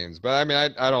Wars games. But I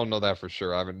mean, I don't know that for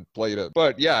sure. I haven't played it.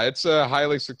 But yeah, it's a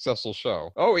highly successful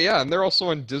show. Oh yeah, and they're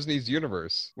also in Disney's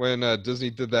universe. When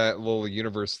Disney did that little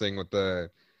universe thing with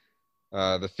the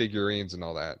figurines and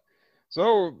all that.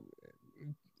 So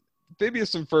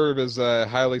Phineas and Ferb is a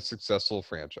highly successful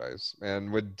franchise,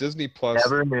 and with Disney Plus,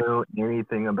 never knew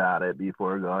anything about it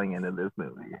before going into this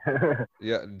movie.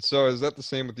 Yeah. So is that the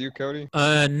same with you, Cody?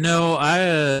 No,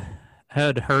 I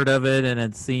had heard of it and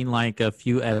had seen like a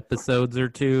few episodes or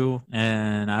two,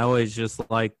 and I always just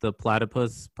liked the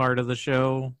platypus part of the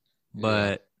show,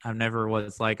 but I never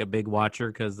was like a big watcher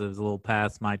because it was a little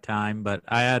past my time. But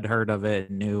I had heard of it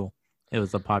and knew it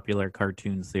was a popular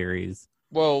cartoon series.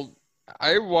 Well,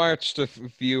 I watched a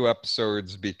few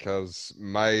episodes because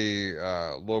my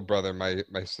little brother,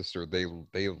 my sister, they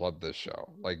love this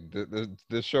show. Like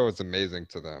this show is amazing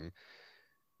to them.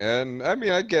 And I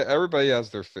mean, I get everybody has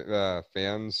their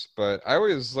fans, but I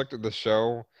always looked at the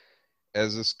show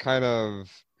as this kind of,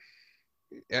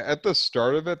 at the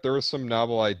start of it, there were some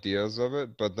novel ideas of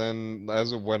it, but then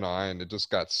as it went on, it just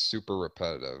got super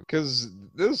repetitive. Because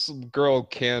this girl,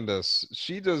 Candace,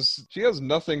 she has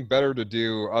nothing better to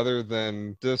do other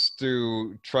than just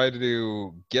to try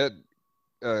to get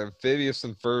Phineas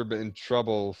and Ferb in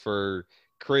trouble for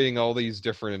creating all these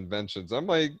different inventions. I'm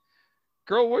like,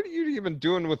 girl, what are you even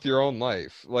doing with your own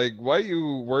life? Like, why are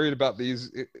you worried about these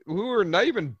who are not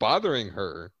even bothering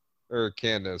her? Or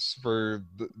Candace for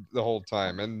the whole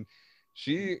time, and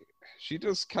she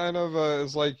just kind of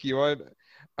is like, you know what,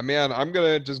 man, I'm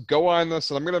gonna just go on this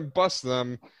and I'm gonna bust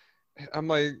them. I'm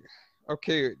like,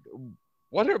 okay,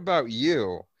 what about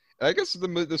you? And I guess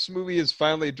this movie is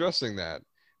finally addressing that,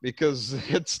 because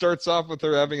it starts off with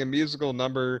her having a musical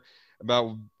number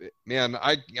about, man,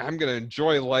 I'm gonna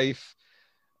enjoy life.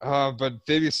 But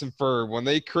Phineas and Ferb, when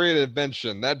they create an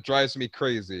invention, that drives me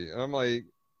crazy. And I'm like,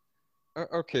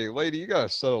 okay, lady, you gotta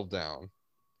settle down.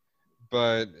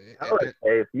 But Tell her,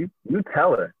 Dave. You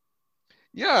tell her.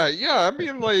 yeah, I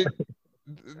mean, like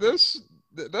that's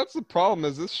the problem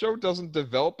is this show doesn't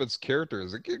develop its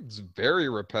characters. It gets very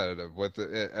repetitive with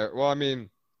it. Well, I mean,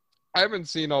 I haven't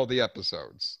seen all the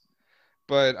episodes,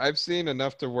 but I've seen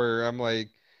enough to where I'm like,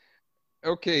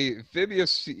 okay,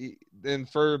 Phineas and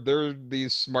Ferb, they're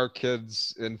these smart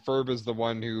kids, and Ferb is the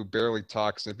one who barely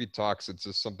talks. If he talks, it's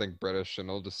just something British, and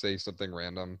he'll just say something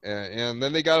random. And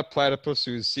then they got a platypus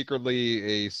who's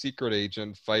secretly a secret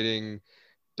agent fighting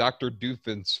Dr.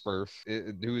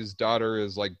 Doofenshmirtz, whose daughter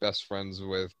is like best friends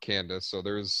with Candace, so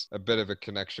there's a bit of a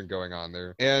connection going on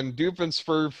there. And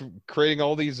Doofenshmirtz creating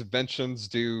all these inventions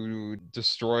to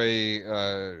destroy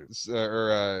or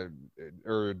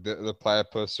the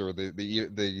platypus or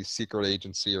the secret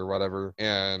agency or whatever,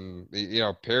 and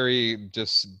Perry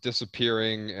just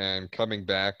disappearing and coming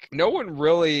back. No one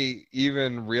really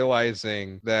even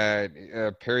realizing that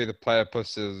Perry the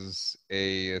platypus is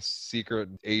a secret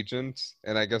agent,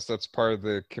 and I guess that's part of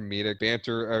the comedic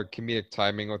banter or comedic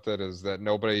timing with it, is that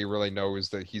nobody really knows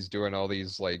that he's doing all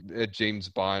these like James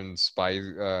Bond spy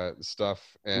stuff.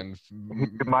 And He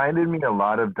reminded me a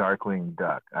lot of Darkwing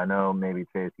Duck. I know maybe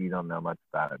Chase, you don't know much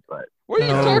about it, but what are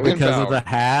you talking because about? of the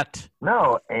hat.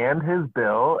 no, and his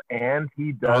bill, and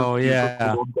he does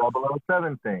yeah. cool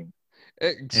 007 things.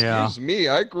 Excuse me,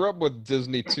 I grew up with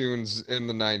Disney tunes in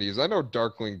the 90s. I know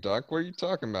Darkwing Duck. What are you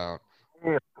talking about?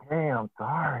 Hey, I'm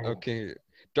sorry. Okay,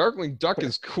 Darkwing Duck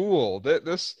is cool.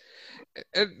 It's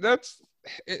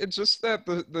just that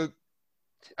the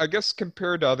I guess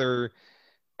compared to other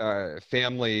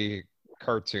family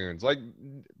cartoons like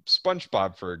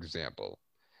SpongeBob, for example.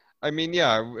 I mean,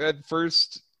 yeah, at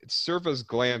first surface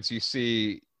glance you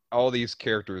see all these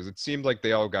characters. It seemed like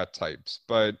they all got types,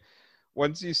 but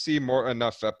once you see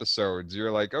enough episodes,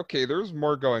 you're like, okay, there's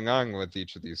more going on with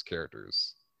each of these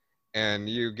characters. And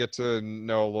you get to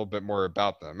know a little bit more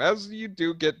about them, as you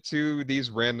do get to these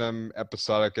random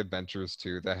episodic adventures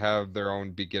too that have their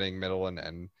own beginning, middle, and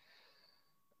end.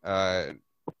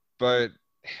 But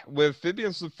with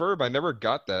Phineas and Ferb, I never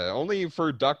got that. Only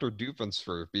for Dr.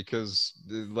 Doofenshmirtz, because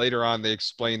later on they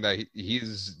explain that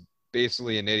he's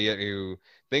basically an idiot who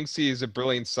thinks he's a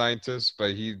brilliant scientist,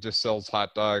 but he just sells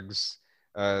hot dogs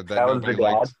that nobody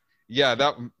likes. Yeah,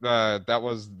 that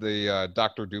was the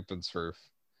Dr. Doofenshmirtz.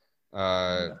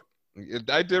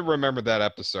 I did remember that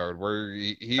episode where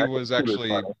he was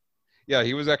actually,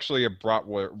 he was actually a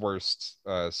bratwurst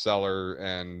seller,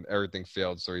 and everything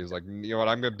failed. So he's like, you know what,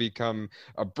 I'm gonna become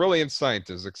a brilliant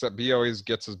scientist. Except he always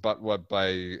gets his butt wet by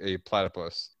a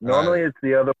platypus. Normally, it's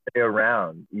the other way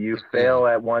around. You fail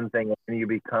at one thing, and you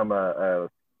become a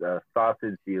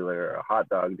sausage dealer or a hot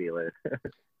dog dealer.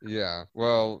 Yeah.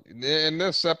 Well, in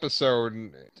this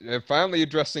episode, finally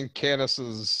addressing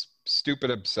Candace's stupid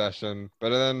obsession,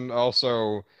 but then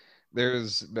also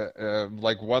there's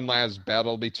like one last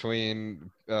battle between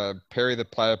Perry the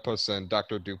Platypus and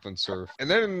Dr. Doofenshmirtz, and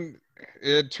then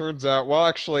it turns out, well,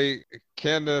 actually,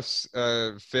 Candace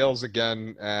fails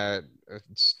again at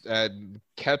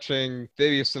catching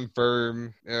Phineas and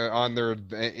Ferb on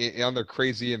their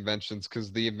crazy inventions,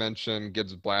 because the invention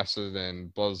gets blasted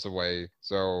and blows away.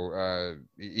 So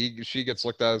she gets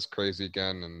looked at as crazy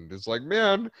again, and is like,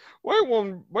 man, why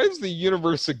is the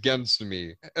universe against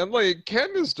me? And like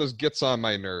Candace just gets on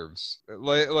my nerves.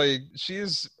 Like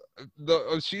she's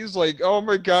like, oh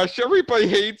my gosh, everybody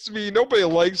hates me, nobody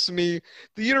likes me,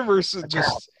 the universe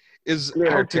is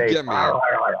out to get me.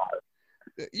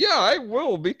 Yeah, I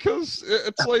will, because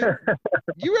it's like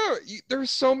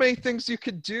there's so many things you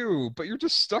could do, but you're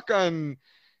just stuck on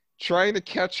trying to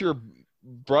catch your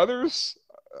brothers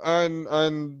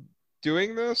on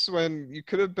doing this, when you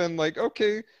could have been like,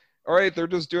 okay, all right, they're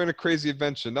just doing a crazy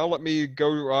invention, now let me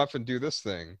go off and do this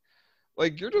thing.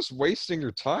 Like, you're just wasting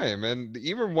your time. And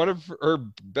even one of her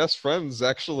best friends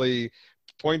actually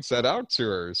points that out to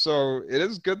her. So it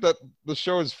is good that the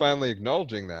show is finally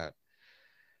acknowledging that.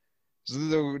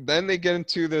 So then they get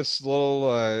into this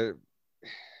little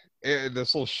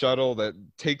shuttle that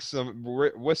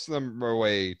whisks them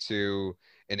away to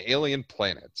an alien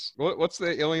planet. What's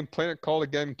the alien planet called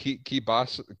again?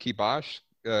 Kibashi,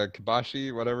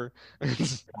 whatever.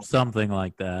 Something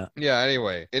like that. Yeah,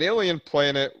 anyway, an alien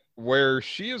planet where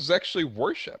she is actually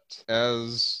worshipped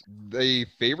as the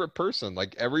favorite person.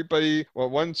 Like everybody, well,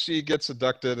 once she gets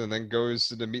abducted and then goes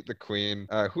to meet the queen,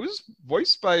 who's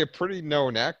voiced by a pretty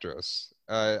known actress.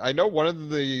 I know one of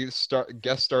the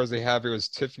guest stars they have here was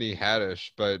Tiffany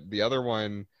Haddish, but the other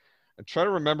one, I try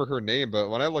to remember her name, but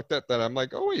when I looked at that, I'm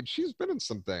like, oh wait, she's been in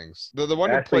some things. The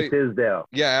one who Ashley played, Tisdale.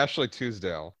 yeah, Ashley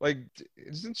Tisdale. Like,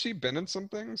 isn't she been in some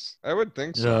things? I would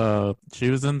think so.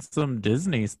 She was in some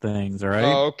Disney's things, right?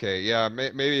 Oh, okay, yeah,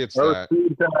 maybe it's Oh, that.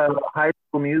 she's High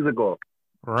School Musical.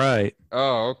 Right.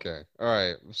 Oh, okay, all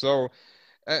right. So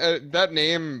that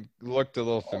name looked a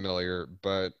little familiar,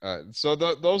 but so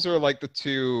those are like the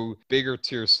two bigger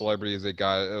tier celebrities they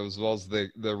got, as well as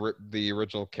the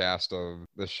original cast of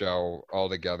the show all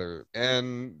together.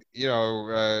 And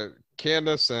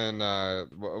Candace and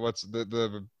what's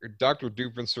the Dr.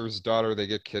 Doofenster's daughter, they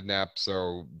get kidnapped,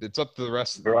 so it's up to the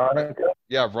rest. Veronica.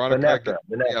 Yeah, Veronica.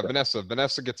 Vanessa.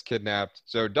 Vanessa gets kidnapped.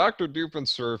 So Dr.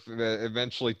 Doofensurf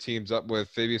eventually teams up with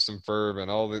Phineas and Ferb, and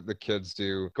all the kids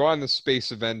do go on the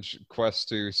space avenge quest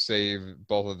to save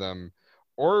both of them.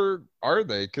 Or are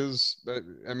they? Because,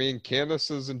 I mean,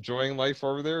 Candace is enjoying life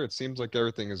over there. It seems like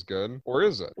everything is good. Or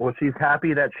is it? Well, she's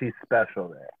happy that she's special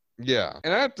there. Yeah.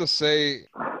 And I have to say,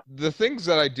 the things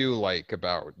that I do like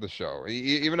about the show,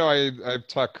 even though I've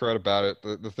talked crud about it,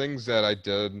 the things that I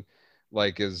did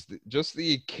like is just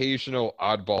the occasional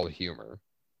oddball humor.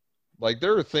 Like,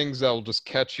 there are things that will just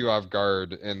catch you off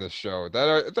guard in the show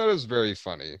that is very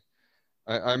funny.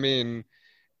 I mean,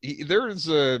 there's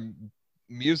a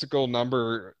musical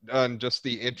number on just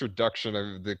the introduction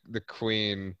of the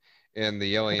Queen in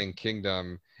the Alien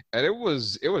Kingdom, and it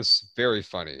was very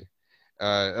funny.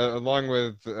 Along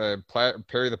with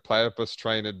Perry the Platypus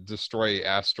trying to destroy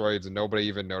asteroids and nobody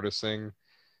even noticing.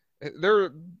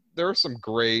 There are some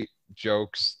great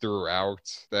jokes throughout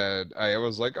that I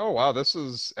was like, oh wow, this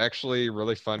is actually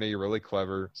really funny, really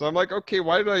clever. So I'm like, okay,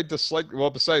 why did I dislike, well,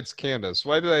 besides Candace,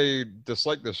 why did I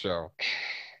dislike the show?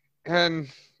 And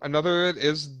another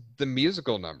is the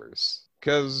musical numbers.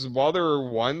 Because while there are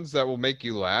ones that will make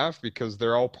you laugh because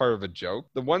they're all part of a joke,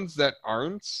 the ones that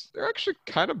aren't, they're actually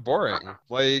kind of boring.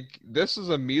 Like, this is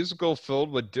a musical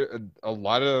filled with a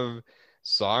lot of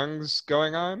songs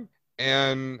going on,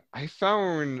 and I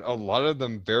found a lot of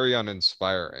them very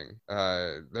uninspiring.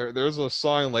 There's a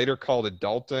song later called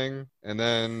Adulting, and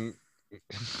then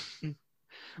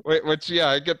which, yeah,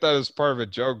 I get that as part of a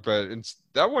joke, but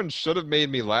that one should have made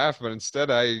me laugh, but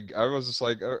instead I was just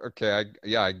like, okay,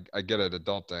 I get it,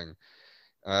 Adulting.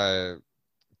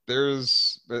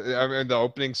 There's, I mean, the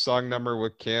opening song number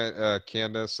with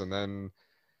Candace, and then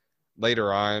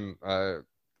later on,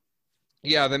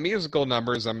 yeah, the musical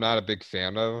numbers I'm not a big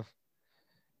fan of.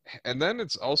 And then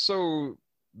it's also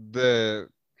I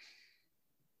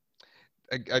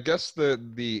guess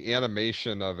the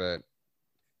animation of it.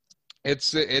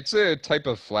 It's a type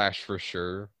of Flash for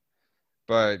sure,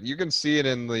 but you can see it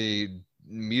in the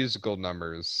musical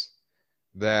numbers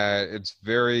that it's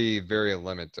very, very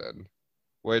limited.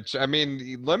 Which, I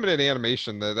mean, limited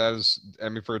animation, that is, I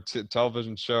mean, for a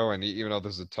television show, and even though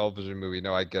this is a television movie,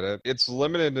 no, I get it. It's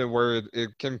limited to where it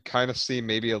can kind of seem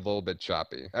maybe a little bit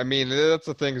choppy. I mean, that's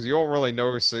the thing, is you don't really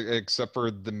notice it except for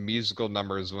the musical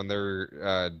numbers when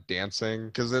they're dancing,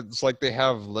 because it's like they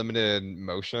have limited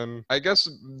motion. I guess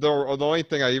the only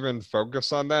thing I even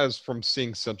focus on that is from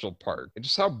seeing Central Park. And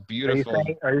just how beautiful.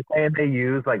 Are you saying they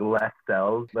use like less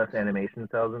animation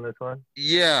cells in this one?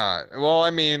 Yeah. Well, I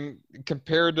mean,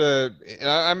 compared to, and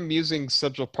I'm using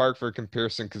Central Park for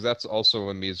comparison because that's also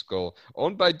a musical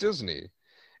owned by Disney,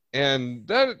 and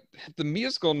that the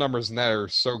musical numbers in that are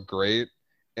so great.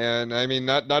 And I mean,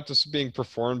 not just being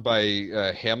performed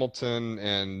by Hamilton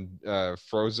and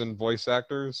Frozen voice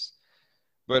actors,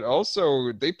 but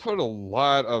also they put a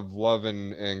lot of love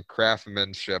and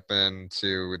craftsmanship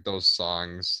into those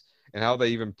songs and how they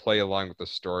even play along with the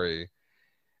story.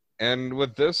 And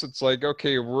with this, it's like,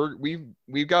 okay,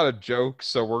 we've got a joke,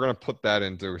 so we're gonna put that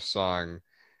into a song.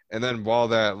 And then while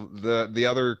that the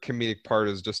other comedic part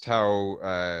is just how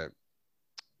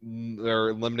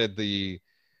they're limited the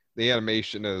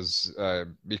animation is,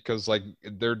 because like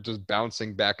they're just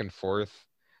bouncing back and forth.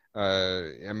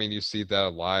 I mean, you see that a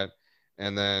lot.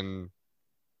 And then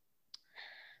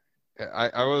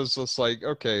I was just like,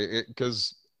 okay,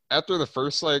 because after the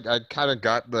first, like, I kind of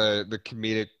got the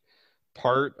comedic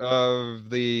part of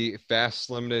the fast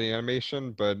limited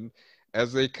animation, but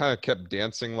as they kind of kept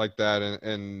dancing like that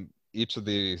in each of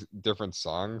the different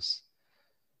songs,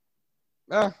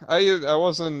 I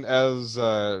wasn't as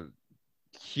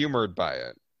humored by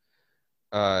it,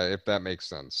 if that makes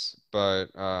sense. But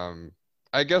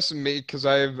I guess me, because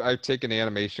I've taken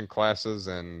animation classes,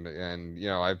 and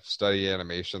I've studied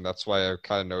animation. That's why I've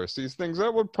kind of noticed these things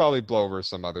that would probably blow over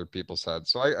some other people's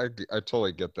heads. So I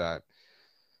totally get that.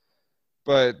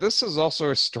 But this is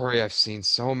also a story I've seen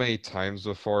so many times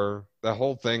before. The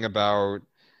whole thing about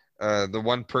the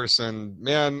one person,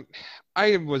 man,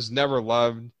 I was never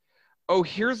loved. Oh,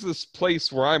 here's this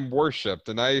place where I'm worshipped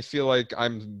and I feel like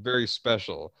I'm very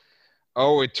special.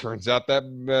 Oh, it turns out that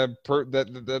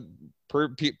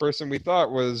person we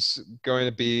thought was going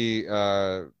to be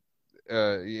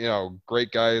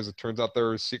great guys. It turns out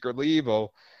they're secretly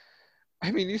evil.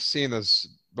 I mean, you've seen this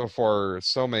before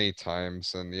so many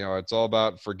times, and it's all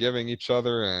about forgiving each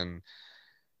other and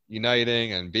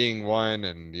uniting and being one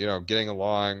and getting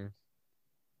along.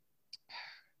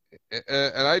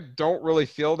 And I don't really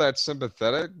feel that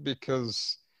sympathetic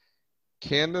because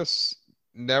Candace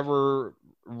never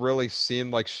really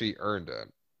seemed like she earned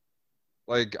it.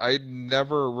 Like, I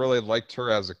never really liked her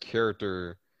as a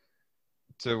character,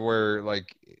 to where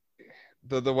like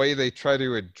the way they try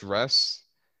to address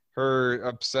her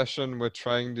obsession with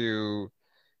trying to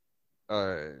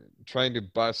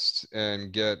bust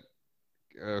and get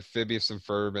Phineas and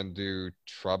Ferb into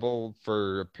trouble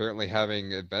for apparently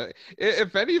having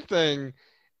if anything,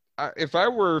 if I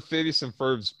were Phineas and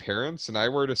Ferb's parents and I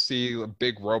were to see a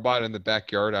big robot in the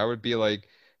backyard, I would be like,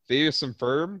 Phineas and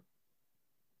Ferb,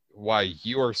 why,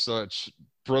 you are such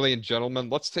brilliant gentlemen.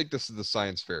 Let's take this to the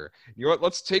science fair. You know what?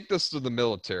 Let's take this to the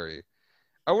military.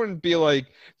 I wouldn't be like,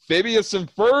 Phineas and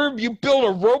Ferb, you build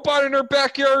a robot in our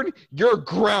backyard? You're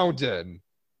grounded.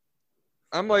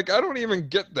 I'm like, I don't even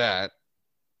get that.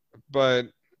 But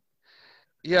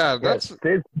yeah, that's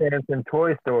Sid's parents in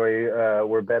Toy Story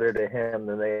were better to him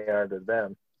than they are to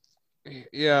them.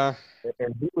 Yeah.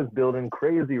 And he was building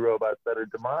crazy robots that are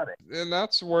demonic. And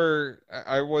that's where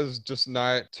I was just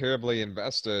not terribly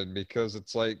invested, because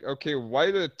it's like, okay, why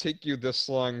did it take you this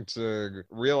long to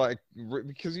realize?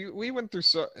 Because we went through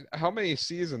how many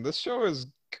seasons? This show has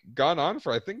gone on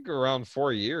for, I think, around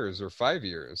 4 years or 5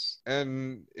 years.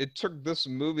 And it took this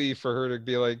movie for her to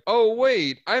be like, oh,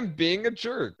 wait, I'm being a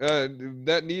jerk.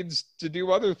 That needs to do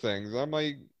other things. I'm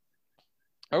like,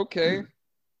 okay.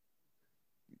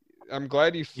 I'm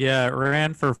glad you. Yeah, it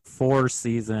ran for 4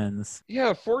 seasons.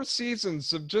 Yeah, 4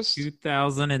 seasons of just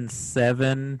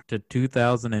 2007 to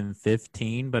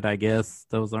 2015, but I guess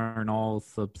those aren't all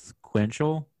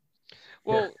subsequential.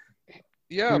 Well,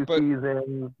 yeah, 2 but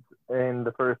seasons in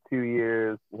the first 2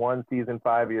 years, 1 season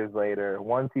 5 years later,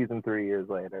 1 season 3 years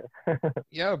later.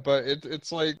 yeah, but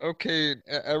it's like, okay,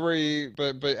 every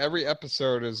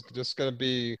episode is just gonna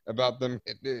be about them.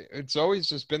 It's always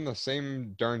just been the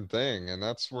same darn thing, and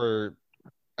that's where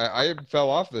I fell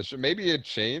off this show. Maybe it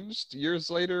changed years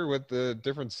later with the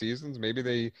different seasons. Maybe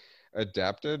they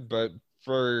adapted, but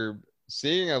for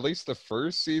seeing at least the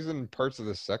first season, parts of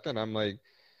the second, I'm like,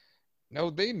 no,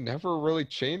 they never really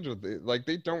change with it. Like,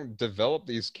 they don't develop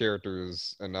these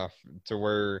characters enough to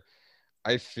where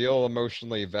I feel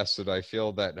emotionally vested. I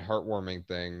feel that heartwarming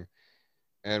thing.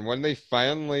 And when they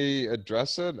finally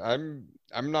address it, I'm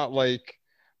not like,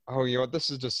 oh, you know what, this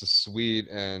is just a sweet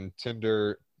and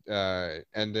tender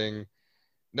ending.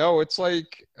 No, it's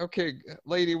like, okay,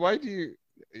 lady,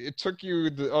 it took you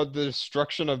the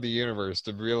destruction of the universe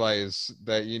to realize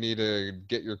that you need to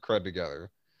get your crud together.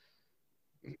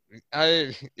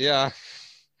 Yeah.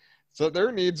 So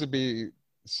there needs to be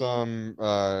some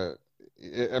I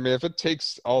mean, if it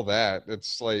takes all that,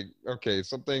 it's like, okay,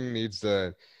 something needs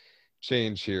to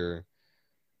change here.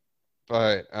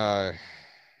 But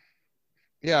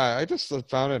yeah, I just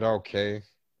found it okay.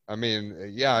 I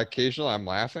mean, yeah, occasionally I'm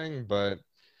laughing, but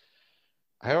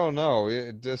I don't know.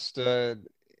 It just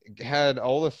had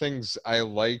all the things I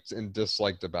liked and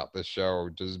disliked about the show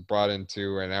just brought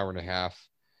into an hour and a half.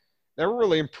 They were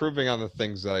really improving on the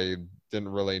things that I didn't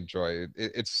really enjoy.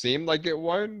 It seemed like it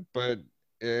would, but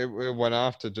it went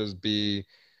off to just be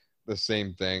the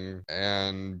same thing.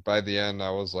 And by the end, I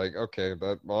was like, okay,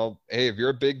 but well, hey, if you're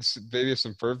a big Phineas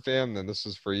and Ferb fan, then this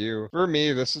is for you. For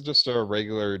me, this is just a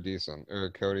regular decent.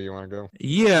 Cody, you want to go?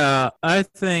 Yeah, I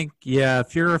think,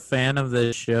 if you're a fan of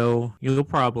this show, you'll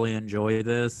probably enjoy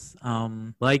this.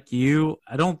 Like you,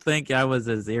 I don't think I was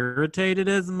as irritated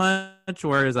as much,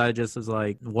 whereas I just was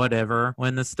like, whatever,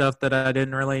 when the stuff that I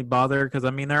didn't really bother, because, I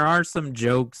mean, there are some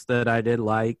jokes that I did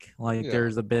like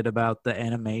there's a bit about the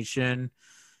animation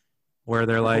where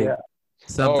they're like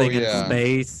something in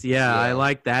space. Yeah, I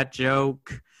like that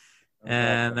joke.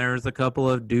 And there's a couple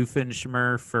of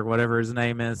Doofenshmirtz or whatever his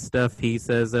name is stuff he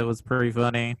says that was pretty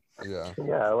funny. Yeah,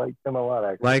 I like him a lot,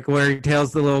 actually. Like where he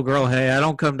tells the little girl, hey, I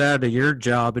don't come down to your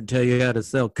job and tell you how to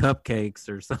sell cupcakes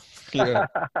or something. Yeah.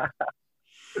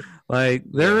 Like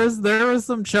there was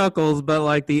some chuckles, but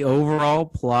like the overall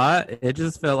plot, it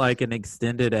just felt like an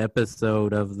extended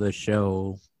episode of the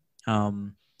show.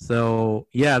 So,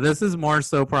 yeah, this is more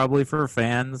so probably for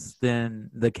fans than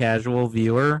the casual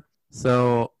viewer.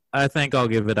 So, I think I'll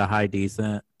give it a high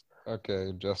decent.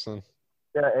 Okay, Justin.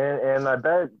 Yeah, and I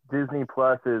bet Disney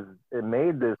Plus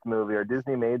made this movie, or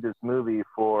Disney made this movie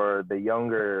for the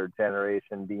younger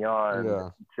generation beyond Yeah.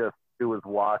 just who was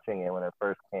watching it when it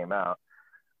first came out.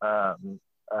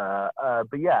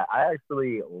 But yeah, I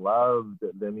actually loved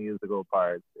the musical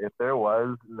parts. If there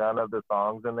was none of the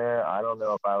songs in there, I don't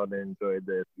know if I would have enjoyed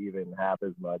this even half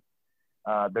as much.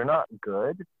 They're not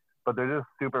good, but they're just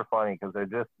super funny because they're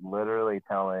just literally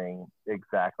telling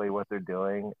exactly what they're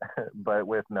doing, but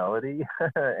with melody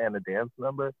and a dance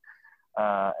number.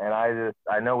 And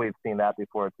I know we've seen that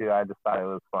before too. I just thought it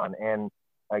was fun. And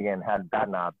again, had that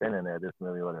not been in there, this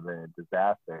movie would have been a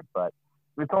disaster. But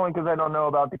it's only because I don't know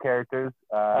about the characters.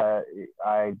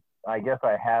 I guess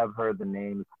I have heard the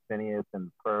names Phineas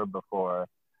and Ferb before.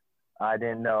 I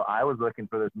didn't know. I was looking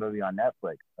for this movie on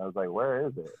Netflix. I was like, where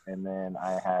is it? And then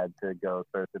I had to go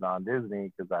search it on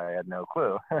Disney because I had no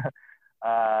clue.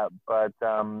 Yeah,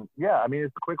 I mean,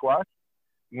 it's a quick watch.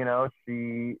 You know,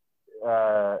 it's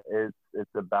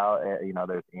about,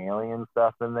 there's alien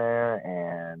stuff in there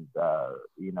and,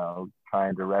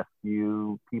 trying to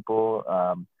rescue people.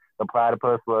 The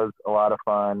platypus was a lot of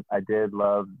fun. I did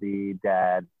love the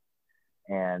dad.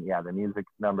 And yeah, the music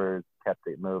numbers kept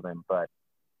it moving. But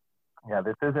yeah,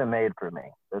 this isn't made for me.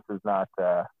 This is not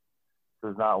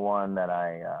one that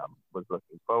I was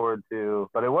looking forward to.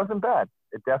 But it wasn't bad.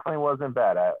 It definitely wasn't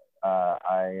bad.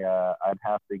 I'd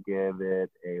have to give it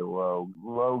a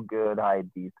low good, high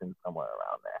decent, somewhere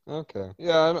around there. Okay.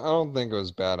 Yeah, I don't think it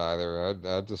was bad either.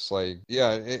 I just like,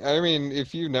 yeah. I mean,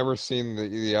 if you've never seen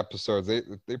the episodes, they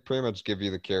pretty much give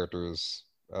you the characters.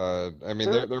 I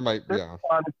mean, there might, yeah.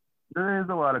 There is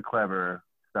a lot of clever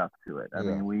stuff to it. I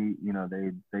Yeah.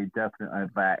 mean, they definitely,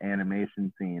 that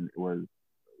animation scene was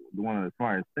one of the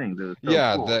smartest things. It was so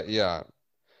Yeah, cool. yeah.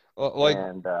 Like,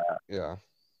 and yeah.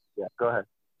 Go ahead.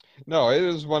 No, it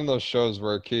is one of those shows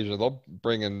where occasionally they'll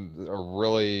bring in a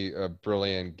really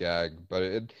brilliant gag, but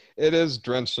it is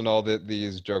drenched in all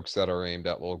these jokes that are aimed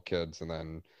at little kids, and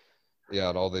then yeah,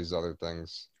 and all these other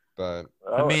things. But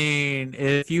I mean,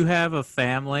 if you have a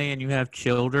family and you have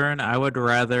children, I would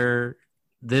rather.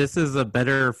 This is a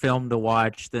better film to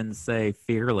watch than, say,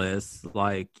 Fearless.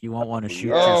 Like, you won't want to shoot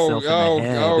yourself in the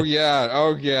head. Oh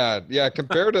yeah.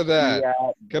 Compared to that,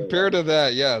 compared to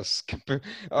that, yes.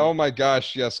 Oh my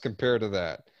gosh, yes. Compared to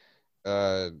that.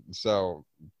 So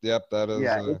yep, that is.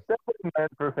 Yeah, it's definitely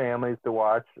meant for families to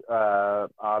watch.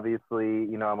 Obviously,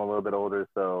 I'm a little bit older,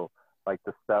 so like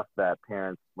the stuff that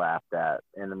parents laughed at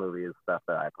in the movie is stuff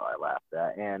that I probably laughed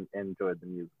at and enjoyed the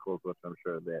musicals, which I'm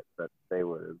sure that they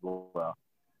would as well.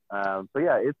 But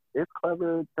yeah, it's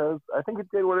clever because I think it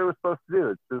did what it was supposed to do.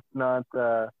 It's just not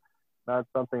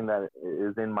something that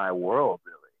is in my world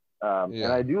really.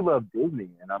 And I do love Disney,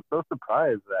 and I'm so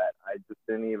surprised that I just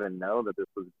didn't even know that this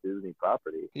was a Disney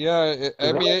property. Yeah,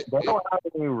 I mean, they don't have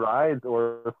any rides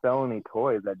or sell any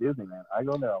toys at Disneyland. I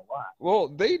go there a lot. Well,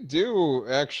 they do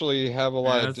actually have a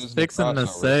lot of Disney fixing to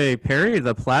crossovers. say Perry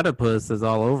the Platypus is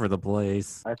all over the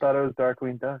place. I thought it was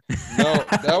Darkwing Duck. No,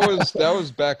 that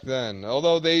was back then.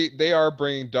 Although they are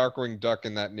bringing Darkwing Duck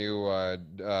in that new.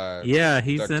 Yeah,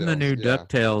 he's in the new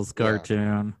DuckTales. DuckTales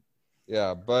cartoon.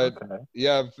 Yeah, but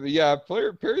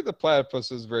Perry the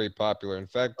Platypus is very popular. In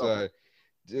fact,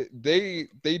 they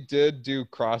did do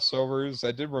crossovers.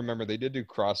 I did remember they did do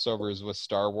crossovers with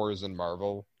Star Wars and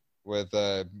Marvel with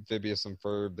Phineas and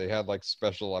Ferb. They had like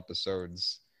special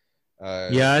episodes.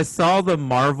 Yeah, I saw the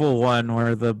Marvel one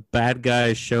where the bad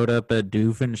guy showed up at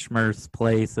Doofenshmirth's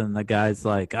place, and the guy's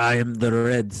like, "I am the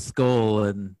Red Skull,"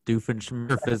 and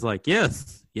Doofenshmirth is like,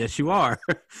 "Yes, you are."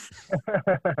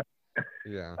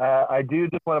 Yeah. I do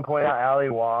just want to point out Ali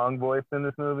Wong voiced in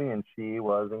this movie, and she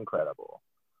was incredible.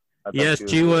 Yes,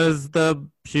 she was the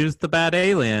bad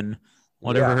alien,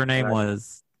 whatever her name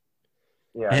was.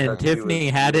 Yeah, and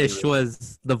Tiffany Haddish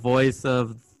was the voice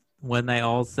of when they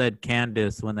all said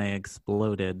Candace when they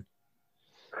exploded.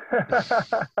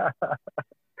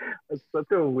 It's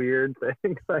such a weird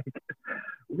thing. Like,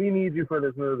 we need you for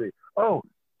this movie. Oh,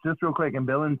 just real quick, in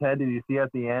Bill and Ted, did you see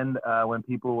at the end when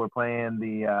people were playing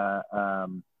the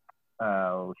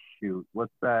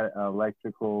what's that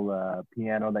electrical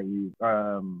piano that you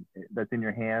that's in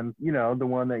your hands? You know, the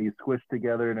one that you squish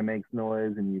together and it makes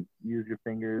noise, and you use your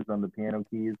fingers on the piano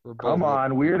keys. Come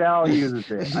on, Weird Al uses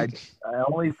it. I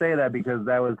only say that because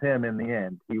that was him in the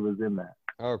end. He was in that.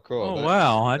 Oh, cool. Oh,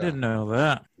 wow. I didn't know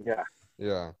that. Yeah.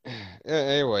 Yeah.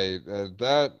 Anyway,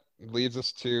 that leads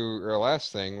us to our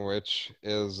last thing, which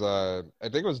is I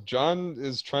think it was John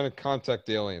is trying to contact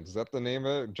aliens. Is that the name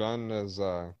of it? John is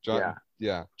John.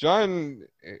 Yeah. John,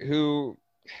 who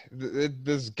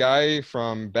this guy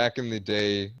from back in the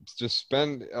day just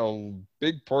spent a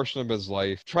big portion of his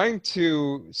life trying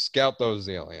to scout those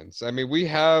aliens. I mean, we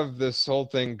have this whole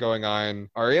thing going on.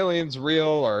 Are aliens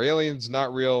real? Are aliens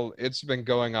not real? It's been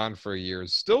going on for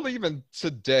years. Still, even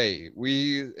today,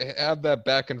 we have that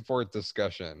back and forth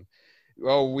discussion.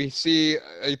 Well, we see,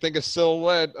 I think, a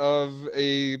silhouette of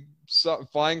a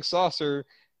flying saucer,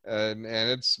 and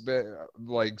it's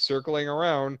like circling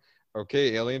around.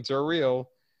 Okay, aliens are real.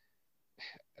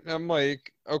 And I'm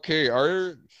like, okay,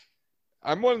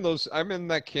 I'm one of those, I'm in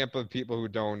that camp of people who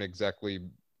don't exactly,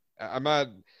 I'm not,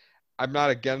 I'm not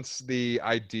against the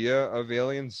idea of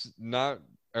aliens not,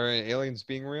 or aliens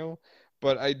being real,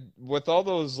 but with all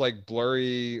those like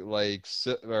blurry, like,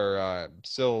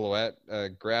 silhouette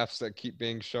graphs that keep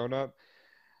being shown up,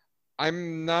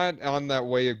 I'm not on that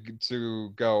way to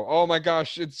go, oh my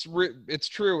gosh, it's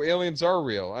true, aliens are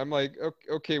real. I'm like,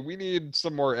 okay, we need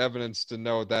some more evidence to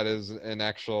know that is an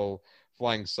actual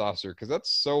flying saucer, because that's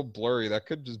so blurry. That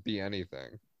could just be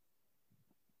anything.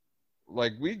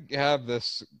 Like, we have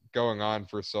this going on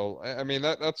for so, I mean,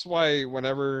 that's why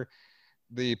whenever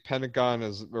the Pentagon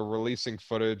is releasing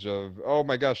footage of, oh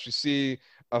my gosh, you see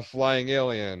a flying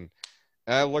alien,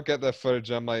 and I look at that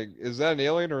footage, I'm like, is that an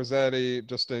alien, or is that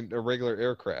just a regular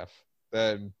aircraft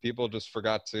that people just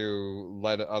forgot to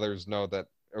let others know that,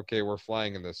 okay, we're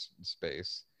flying in this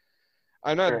space?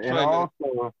 I'm not Sure. trying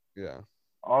to, yeah.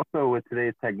 Also, with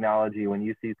today's technology, when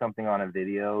you see something on a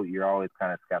video, you're always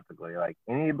kind of skeptical. You're like,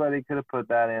 anybody could have put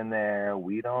that in there.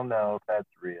 We don't know if that's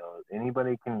real.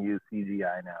 Anybody can use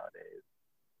CGI nowadays.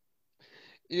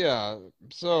 Yeah,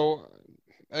 so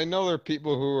I know there are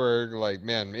people who are like,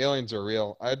 man, aliens are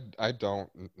real. I don't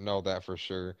know that for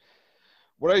sure.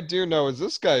 What I do know is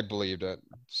this guy believed it.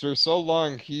 For so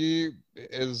long, he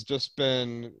has just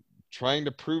been trying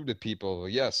to prove to people,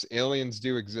 yes, aliens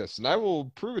do exist. And I will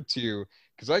prove it to you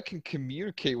because I can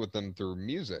communicate with them through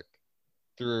music,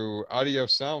 through audio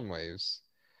sound waves.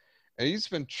 And he's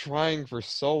been trying for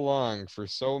so long, for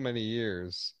so many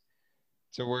years,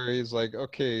 to where he's like,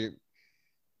 okay,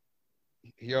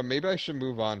 maybe I should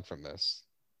move on from this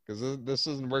because this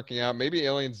isn't working out. Maybe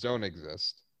aliens don't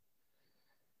exist.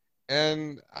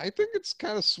 And I think it's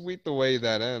kind of sweet the way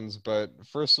that ends. But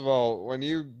first of all, when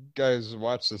you guys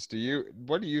watch this,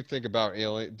 what do you think about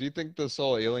alien? Do you think this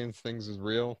whole aliens things is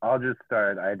real? I'll just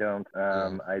start. I don't.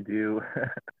 Yeah. I do.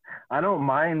 I don't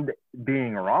mind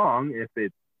being wrong if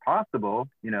it's possible.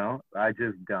 I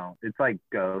just don't. It's like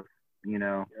ghosts.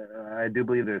 I do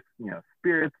believe there's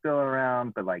spirits still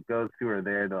around, but like ghosts who are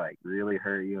there to like really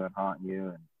hurt you and haunt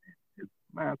you, and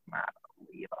that's not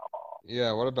believable.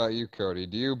 Yeah, what about you, Cody?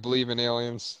 Do you believe in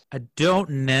aliens? I don't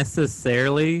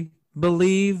necessarily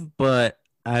believe, but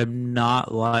I'm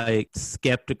not like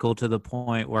skeptical to the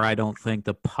point where I don't think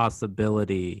the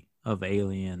possibility of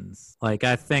aliens. Like,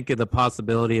 I think the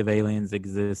possibility of aliens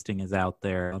existing is out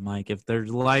there. I'm like, if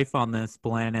there's life on this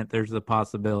planet, there's the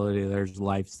possibility there's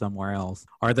life somewhere else.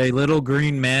 Are they little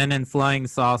green men and flying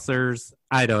saucers?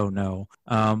 I don't know.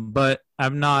 But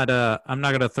I'm not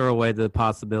gonna throw away the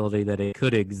possibility that it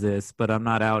could exist, but I'm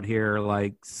not out here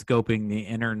like scoping the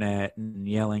internet and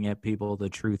yelling at people the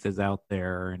truth is out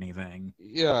there or anything.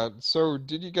 Yeah, so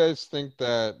did you guys think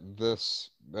that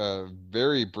this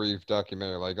very brief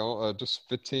documentary, like just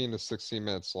 15 to 16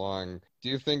 minutes long, do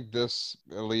you think this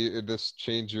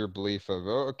changed your belief of,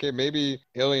 oh, okay, maybe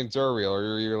aliens are real,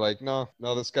 or you're like, no,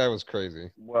 this guy was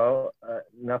crazy? Well,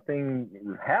 nothing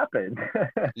happened.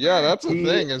 Yeah, that's the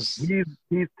thing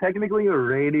he's technically a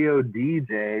radio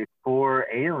DJ for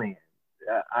aliens.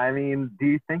 I mean, do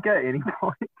you think at any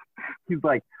point he's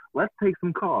like, let's take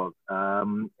some calls?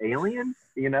 Aliens,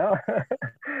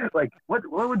 like what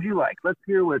would you like? Let's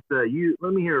hear what let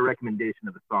me hear a recommendation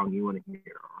of a song you want to hear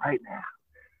right now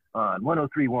on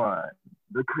 103.1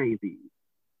 The Crazy.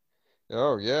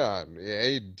 Oh yeah.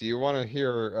 Hey, do you want to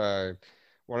hear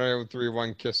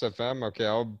 103.1 Kiss FM? Okay,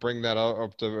 I'll bring that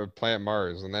up to Planet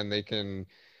Mars, and then they can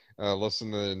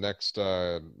listen to the next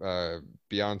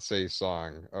Beyonce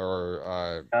song,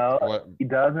 or what? He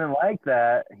doesn't like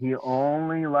that. He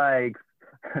only likes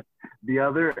the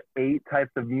other 8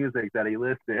 types of music that he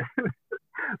listed.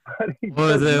 It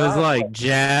was like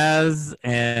jazz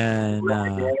and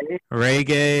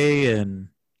reggae and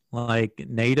like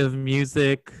native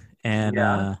music and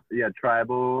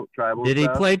tribal. Did he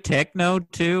stuff. play techno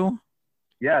too?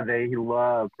 Yeah, he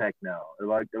loved techno.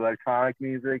 Like electronic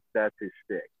music, that's his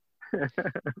shtick.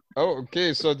 Oh,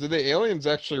 okay. So did the aliens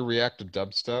actually react to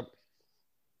dubstep?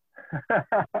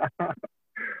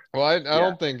 Well, I Yeah.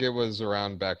 don't think it was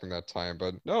around back in that time,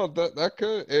 but no, that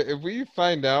could if we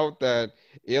find out that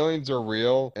aliens are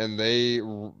real and they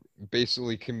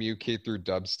basically communicate through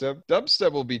dubstep,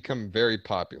 dubstep will become very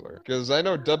popular because I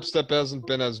know dubstep hasn't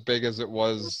been as big as it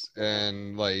was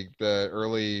in like the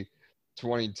early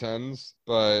 2010s,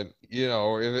 but you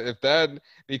know, if that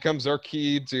becomes our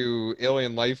key to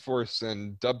alien life force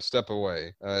and dubstep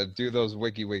away, do those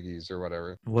wiki wiggies or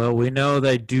whatever. Well, we know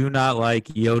they do not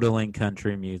like yodeling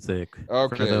country music. For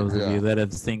Okay, those of you yeah. that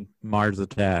have seen Mars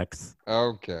Attacks.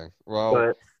 Okay. Well,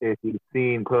 But if you've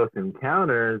seen Close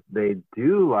Encounters, they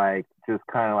do like just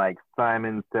kind of like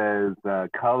Simon Says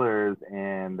colors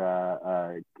and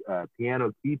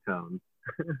piano keytones.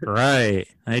 Right.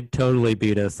 They'd totally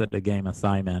beat us at the game of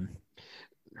Simon.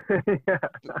 Yeah.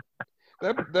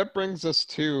 that brings us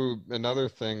to another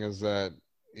thing is that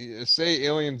say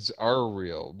aliens are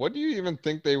real. What do you even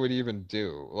think they would even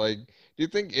do? Like, do you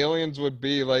think aliens would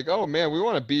be like, "Oh man, we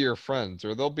want to be your friends,"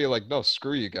 or they'll be like, "No,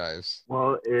 screw you guys."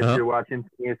 Well, if Oh, you're watching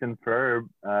Phineas and Ferb,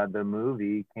 the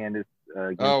movie Candace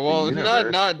Against Oh, the well,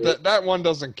 Universe, not that one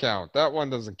doesn't count. That one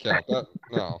doesn't count. That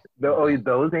no. Mm-mm.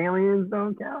 those aliens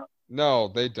don't count. No,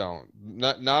 they don't.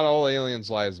 Not all aliens'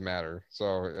 lives matter.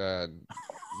 So,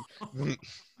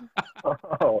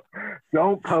 Oh,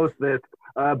 don't post this.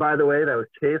 By the way, that was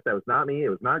Chase. That was not me. It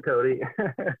was not Cody.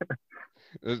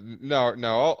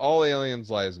 no, all aliens'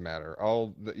 lives matter.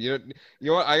 You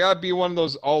know what? I gotta be one of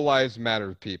those all lives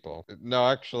matter people. No,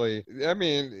 actually, I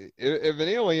mean, if an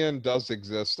alien does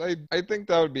exist, I think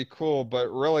that would be cool. But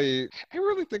really, I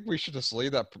really think we should just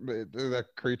leave that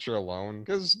creature alone.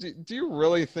 Because do you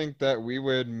really think that we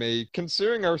would make,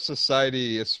 considering our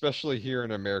society, especially here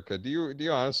in America, do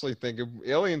you honestly think if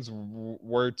aliens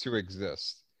were to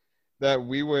exist, that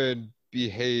we would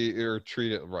behave or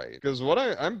treat it right? Because what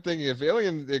I'm thinking, if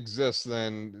aliens exist,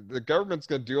 then the government's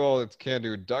gonna do all it can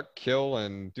to duck, kill,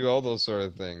 and do all those sort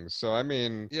of things. So I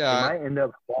mean, They yeah, might end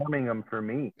up farming them for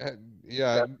meat.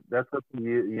 yeah, That's what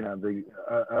the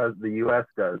U.S.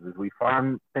 does is we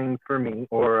farm things for meat,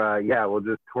 or we'll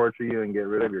just torture you and get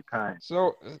rid of your kind.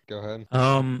 so go ahead.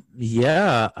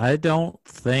 I don't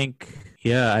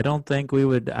think we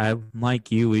would. I'm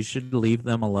like you. We should leave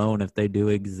them alone if they do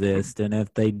exist. And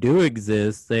if they do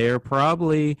exist, they are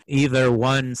probably either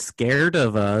one scared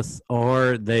of us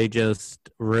or they just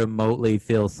remotely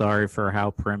feel sorry for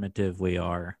how primitive we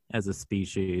are as a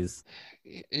species.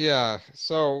 Yeah,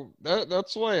 so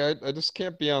that's why I just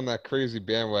can't be on that crazy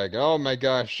bandwagon. Oh my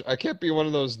gosh, I can't be one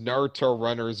of those Naruto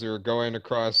runners who are going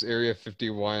across Area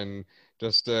 51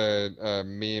 just to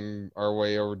meme our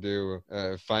way over to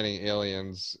finding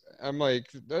aliens. I'm like,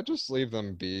 just leave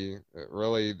them be.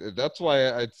 Really, that's why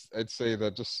I'd say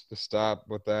that just stop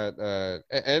with that.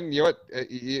 And you know what?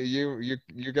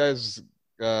 You guys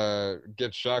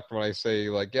get shocked when I say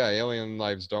like, yeah, alien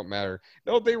lives don't matter.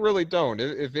 No, they really don't.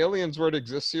 If aliens were to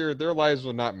exist here, their lives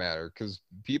would not matter because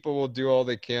people will do all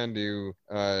they can to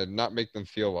not make them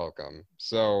feel welcome.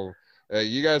 So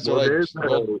you guys are Well, like, there's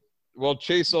well,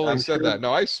 Chase only I'm said sure. that.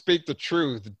 No, I speak the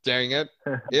truth. Dang it,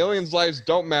 aliens' lives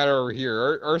don't matter over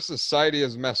here. Our society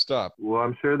is messed up. Well,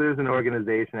 I'm sure there's an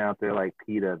organization out there like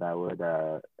PETA that would,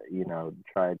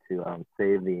 try to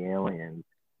save the aliens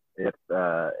if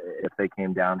they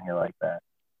came down here like that.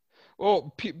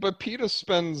 Well, but PETA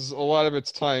spends a lot of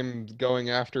its time going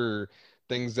after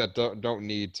things that don't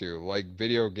need to, like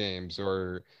video games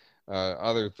or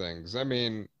other things. I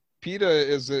mean, PETA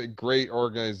is a great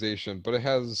organization, but it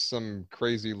has some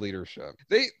crazy leadership.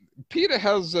 PETA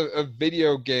has a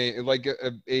video game, like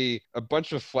a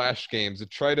bunch of flash games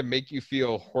that try to make you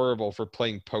feel horrible for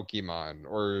playing Pokemon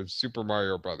or Super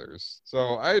Mario Brothers.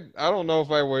 So I don't know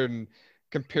if I would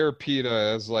compare PETA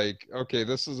as like, okay,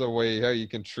 this is a way how you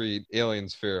can treat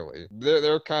aliens fairly.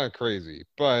 They're kind of crazy,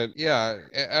 but yeah,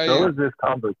 So is this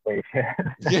conversation.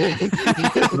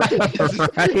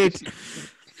 Right?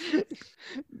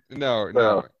 No,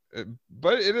 So,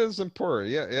 but it is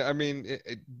important. Yeah, I mean,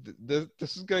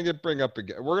 this is going to get bring up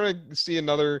again. We're going to see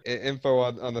another info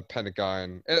on the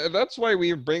Pentagon, and that's why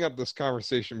we bring up this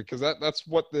conversation because that's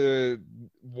what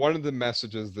one of the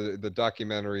messages the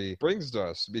documentary brings to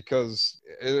us because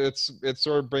it's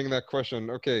sort of bringing that question.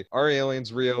 Okay, are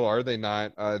aliens real? Are they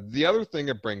not? The other thing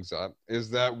it brings up is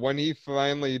that when he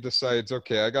finally decides,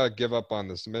 okay, I got to give up on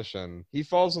this mission, he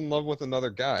falls in love with another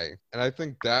guy, and I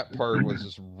think that part was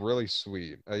just really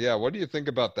sweet. Yeah, what do you think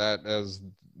about that as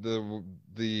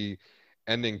the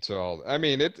ending to all? I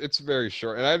mean, it's very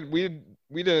short, and we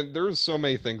didn't. There's so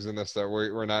many things in this that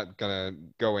we're not gonna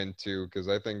go into because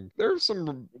I think there's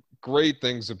some great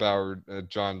things about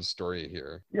John's story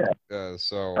here. Yeah. I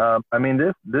mean,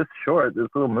 this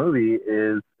little movie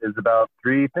is about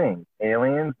three things: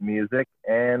 aliens, music,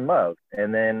 and love.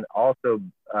 And then also,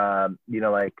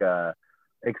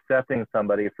 accepting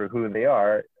somebody for who they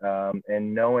are,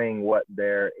 and knowing what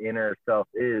their inner self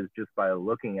is just by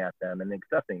looking at them and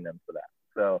accepting them for that.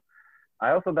 So I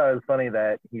also thought it was funny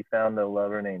that he found a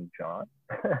lover named John.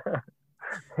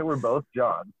 They were both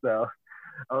John. So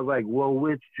I was like, well,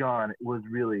 which John was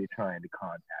really trying to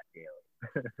contact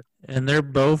aliens? And they're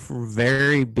both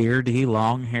very beardy,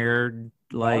 long-haired,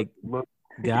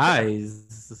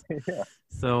 guys. Yeah.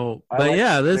 So,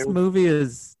 but this movie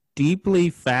is deeply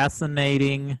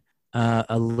fascinating,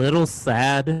 a little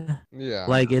sad. Yeah.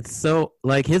 Like, it's so,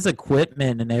 like, his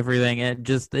equipment and everything, and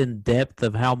just in depth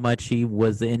of how much he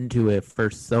was into it for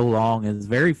so long is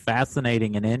very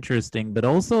fascinating and interesting, but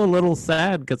also a little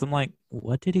sad because I'm like,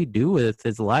 what did he do with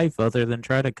his life other than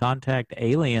try to contact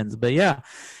aliens? But yeah,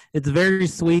 it's very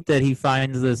sweet that he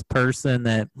finds this person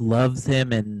that loves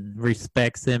him and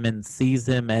respects him and sees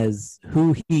him as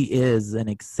who he is and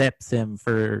accepts him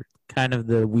for kind of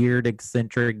the weird,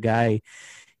 eccentric guy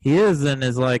he is, and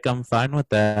is like, I'm fine with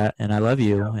that, and I love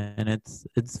you. And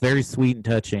it's very sweet and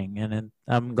touching, and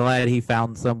I'm glad he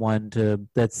found someone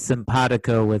that's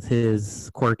simpatico with his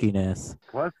quirkiness.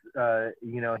 Plus,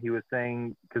 he was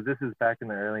saying, because this is back in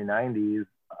the early 90s,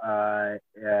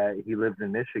 he lives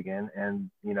in Michigan, and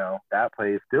that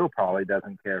place still probably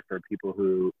doesn't care for people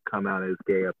who come out as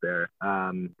gay up there,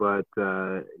 but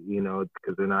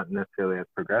because they're not necessarily as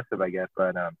progressive, I guess.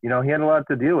 But he had a lot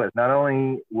to deal with. Not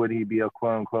only would he be a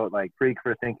quote unquote like freak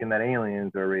for thinking that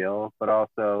aliens are real, but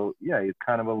also he's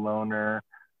kind of a loner.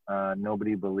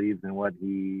 Nobody believes in what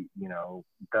he,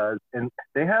 does. And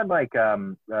they had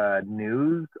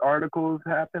news articles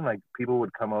happen, like people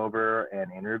would come over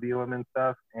and interview him and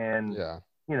stuff. And,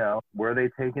 were they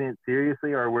taking it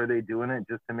seriously, or were they doing it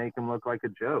just to make him look like a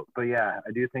joke? But yeah,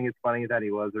 I do think it's funny that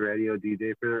he was a radio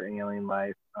DJ for their alien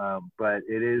life. But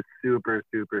it is super,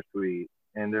 super sweet.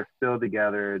 And they're still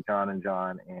together, John and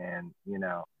John. And,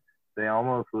 they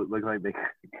almost look like they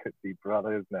could be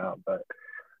brothers now, but,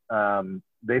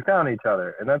 they found each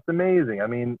other, and that's amazing. I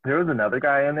mean, there was another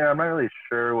guy in there. I'm not really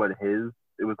sure what it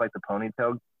was like the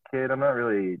ponytail kid. I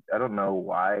don't know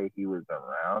why he was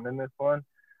around in this one,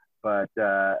 but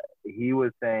he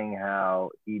was saying how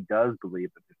he does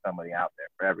believe that there's somebody out there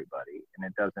for everybody, and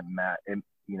it doesn't matter,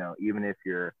 even if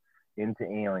you're into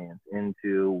aliens,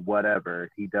 into whatever,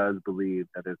 he does believe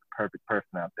that there's a perfect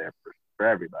person out there for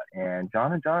everybody. And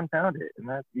John found it, and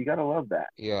that you gotta love that.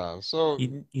 Yeah. So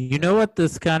you know what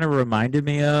this kind of reminded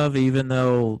me of, even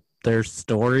though their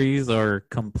stories are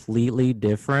completely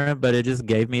different, but it just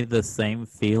gave me the same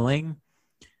feeling,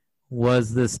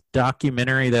 was this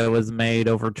documentary that was made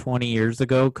over 20 years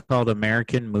ago called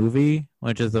American Movie,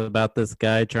 which is about this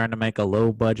guy trying to make a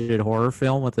low-budget horror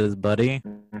film with his buddy.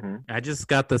 Mm-hmm. I just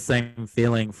got the same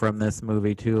feeling from this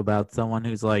movie, too, about someone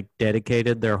who's, like,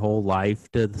 dedicated their whole life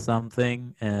to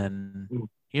something. And,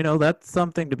 that's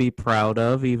something to be proud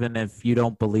of, even if you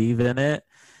don't believe in it,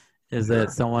 is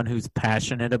that someone who's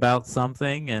passionate about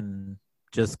something and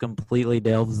just completely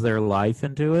delves their life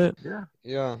into it.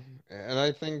 Yeah. And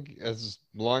I think as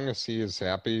long as he is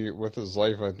happy with his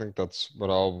life, I think that's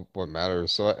what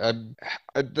matters. So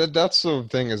that's the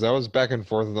thing, is I was back and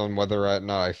forth on whether or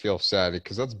not I feel sad,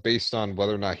 because that's based on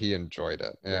whether or not he enjoyed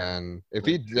it. And if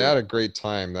he had a great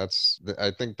time, I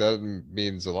think that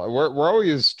means a lot. We're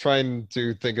always trying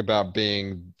to think about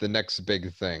being the next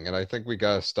big thing, and I think we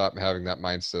gotta stop having that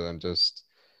mindset and just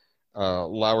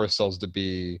allow ourselves to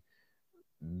be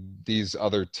these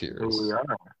other tiers. Who we are.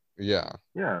 Yeah.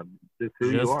 It's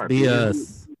who just you are. Be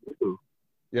us.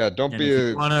 Yeah, don't and be if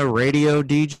you want a radio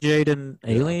DJ to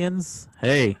aliens,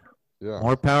 hey,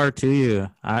 more power to you.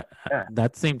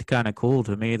 That seemed kind of cool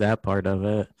to me, that part of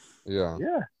it. Yeah.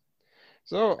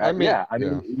 So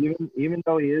even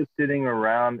though he is sitting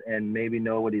around and maybe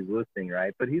nobody's listening,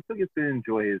 right? But he still gets to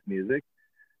enjoy his music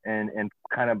and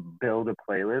kind of build a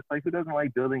playlist. Like, who doesn't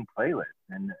like building playlists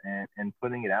and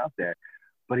putting it out there?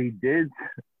 But he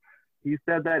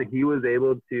said that he was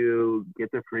able to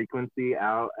get the frequency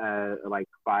out at like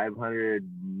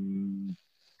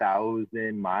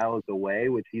 500,000 miles away,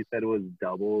 which he said was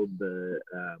double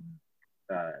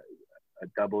a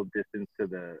double distance to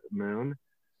the moon.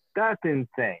 That's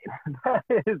insane. That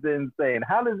is insane.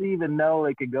 How does he even know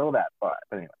it could go that far?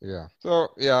 Anyway. Yeah. So,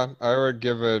 yeah, I would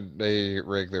give it a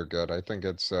regular good. I think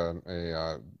it's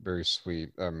a very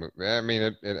sweet movie. I mean,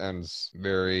 it ends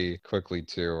very quickly,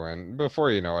 too. And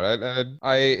before you know it,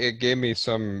 it gave me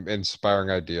some inspiring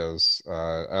ideas.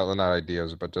 Not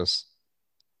ideas, but just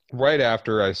right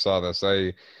after I saw this,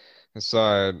 I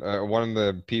saw one of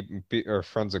the or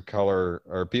friends of color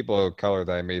or people of color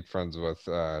that I made friends with,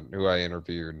 who I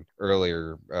interviewed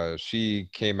earlier. She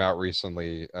came out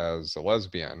recently as a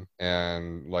lesbian,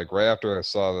 and like right after I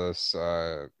saw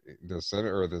this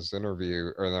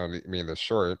interview, or no, I mean the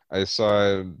short, I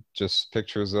saw just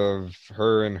pictures of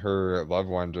her and her loved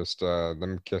one, just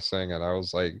them kissing, and I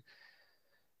was like,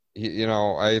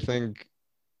 I think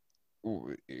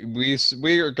we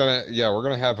are gonna, we're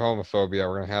gonna have homophobia,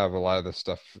 we're gonna have a lot of this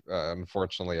stuff,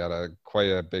 unfortunately, at a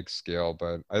quite a big scale,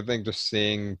 but I think just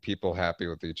seeing people happy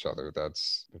with each other,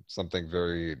 that's something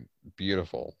very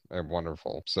beautiful and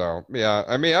wonderful. So yeah,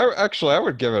 I mean, I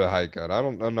would give it a high good. I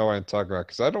don't know what I'm talking about,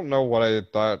 because I don't know what I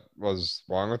thought was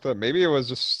wrong with it. Maybe it was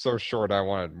just so short I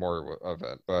wanted more of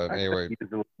it, but anyway.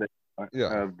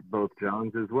 Of both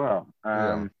Jones as well.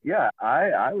 Yeah.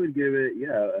 I would give it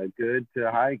a good to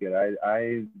high good.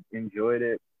 I enjoyed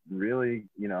it really,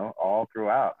 all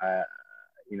throughout.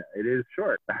 It is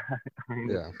short. I mean,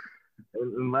 Yeah.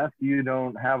 Unless you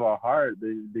don't have a heart,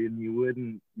 then you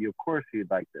wouldn't. Of course, you'd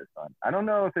like this one. I don't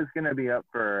know if it's going to be up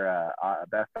for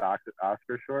best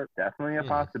Oscar short. Definitely a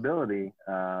possibility,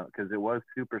 because it was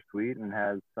super sweet and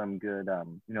has some good,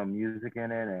 music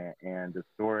in it, and the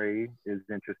story is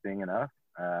interesting enough.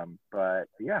 But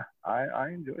yeah, I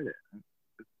enjoyed it.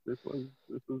 This was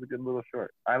a good little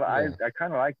short. I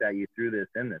kind of like that you threw this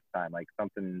in this time, like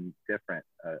something different,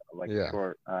 a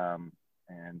short.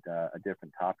 And a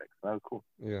different topic. So that was cool.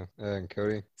 Yeah. And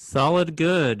Cody? Solid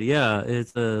good. Yeah,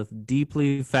 it's a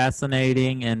deeply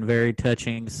fascinating and very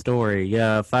touching story.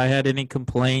 Yeah, if I had any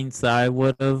complaints, I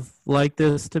would have liked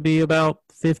this to be about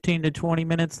 15 to 20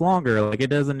 minutes longer. Like, it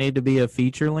doesn't need to be a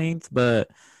feature length, but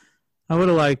I would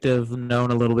have liked to have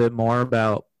known a little bit more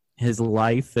about his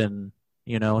life and,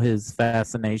 his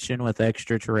fascination with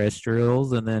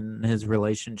extraterrestrials, and then his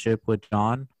relationship with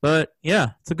John. But yeah,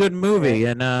 it's a good movie,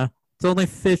 and it's only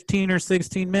 15 or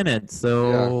 16 minutes,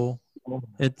 so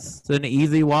it's an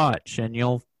easy watch, and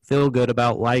you'll feel good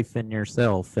about life and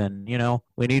yourself. And,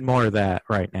 we need more of that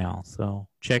right now, so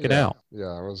check it out.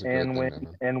 Yeah, it was a great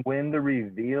thing. And when the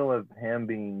reveal of him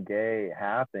being gay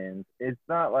happens, it's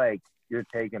not like you're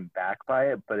taken back by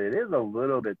it, but it is a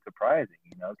little bit surprising,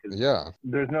 because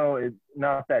there's it's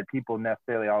not that people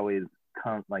necessarily always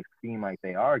seem like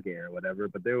they are gay or whatever,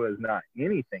 but there was not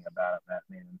anything about him that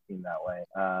made him seem that way.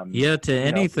 To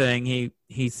anything,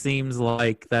 he seems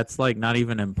like that's like not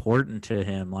even important to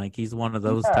him. Like, he's one of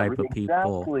those type of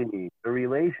people. Exactly. The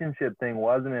relationship thing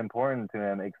wasn't important to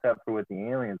him, except for with the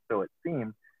aliens, so it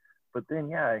seemed. But then,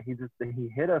 he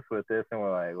hit us with this, and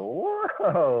we're like,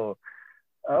 whoa,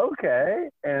 okay.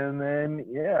 And then,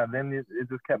 it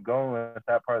just kept going with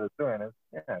that part of the story, and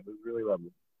it was really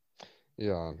lovely.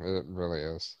 Yeah, it really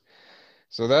is.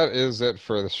 So that is it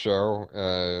for the show.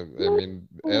 I mean,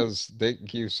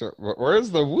 thank you. So,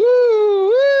 where's the woo?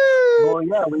 Oh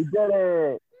yeah, we did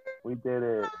it. We did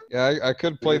it. Yeah, I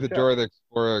could play the Dora the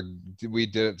Explorer "We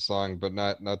Did It" song, but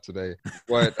not today.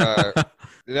 But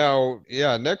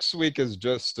next week is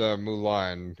just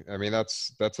Mulan. I mean,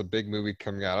 that's a big movie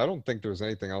coming out. I don't think there's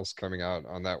anything else coming out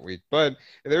on that week, but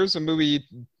if there's a movie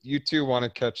you two want to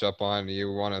catch up on,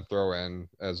 you want to throw in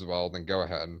as well, then go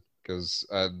ahead. Because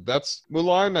that's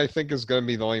Mulan, I think, is going to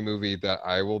be the only movie that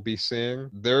I will be seeing.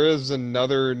 There is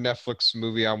another Netflix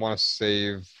movie I want to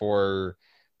save for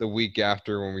the week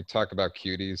after when we talk about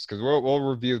Cuties, because we'll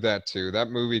review that too. That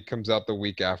movie comes out the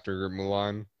week after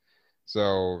Mulan.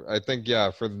 So I think,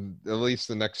 for at least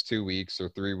the next 2 weeks or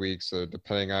 3 weeks,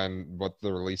 depending on what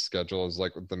the release schedule is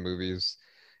like with the movies.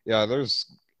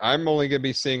 I'm only going to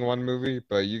be seeing one movie,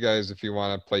 but you guys, if you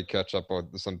want to play catch up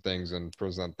with some things and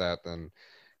present that, then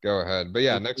go ahead. But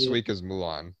next week is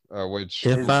Mulan, which...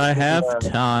 If I have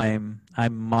time, I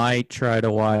might try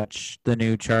to watch the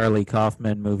new Charlie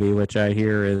Kaufman movie, which I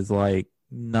hear is, like,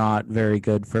 not very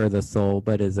good for the soul,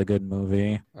 but is a good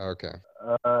movie. Okay.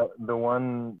 The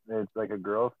one, it's like a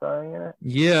girl starring in it?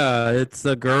 Yeah, it's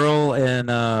a girl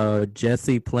and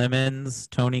Jesse Plemons,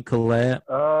 Toni Collette.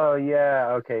 Oh, yeah.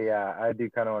 Okay, yeah. I do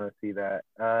kind of want to see that.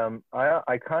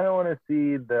 I kind of want to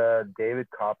see the David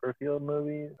Copperfield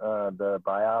movie, the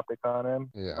biopic on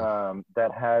him. Yeah.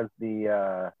 That has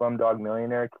the Slumdog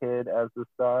Millionaire kid as the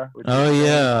star. Oh,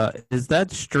 yeah. Is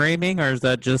that streaming or is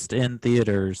that just in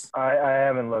theaters? I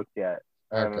haven't looked yet.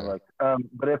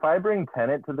 But if I bring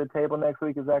Tenet to the table next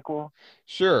week, is that cool?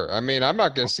 Sure. I mean, I'm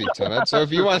not going to see Tenet, so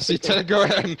if you want to see Tenet, go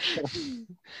ahead.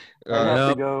 I have Yep.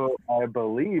 to go, I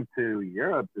believe, to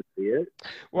Europe to see it.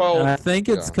 Well, I think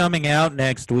it's yeah. coming out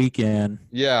next weekend.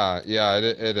 Yeah,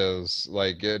 it is.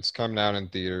 Like it's coming out in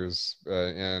theaters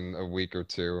in a week or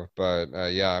two. But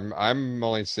yeah, I'm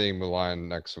only seeing Mulan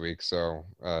next week, so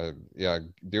yeah,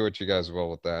 do what you guys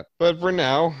will with that. But for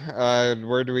now,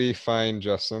 where do we find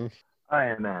Justin? I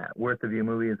am at Worth of You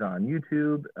Movies on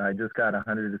YouTube. I just got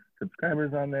 100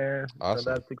 subscribers on there, Awesome. so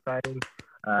that's exciting.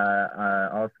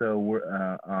 Also, we're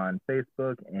on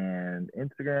Facebook and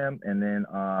Instagram, and then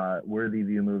Worthy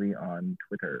View Movie on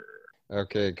Twitter.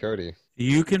 Okay, Cody.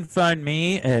 You can find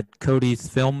me at Cody's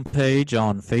Film page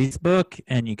on Facebook,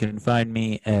 and you can find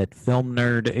me at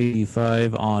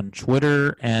FilmNerd85 on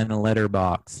Twitter and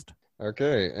Letterboxd.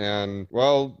 Okay, and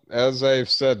well, as I've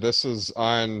said, this is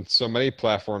on so many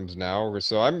platforms now.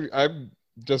 So I'm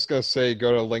just gonna say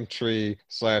go to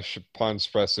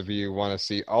Linktree/Pawnspress if you want to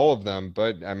see all of them.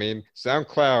 But I mean,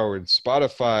 SoundCloud,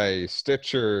 Spotify,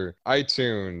 Stitcher,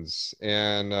 iTunes,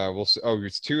 and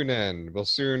it's TuneIn. We'll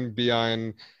soon be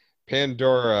on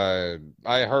Pandora,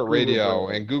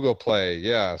 iHeartRadio, and Google Play.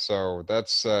 Yeah, so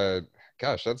that's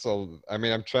gosh, that's I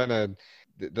mean,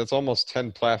 that's almost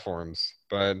 10 platforms,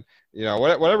 but you know,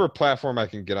 whatever platform I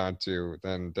can get onto,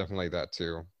 then definitely that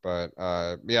too. But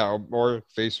yeah, or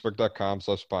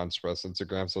Facebook.com/Pawnspress,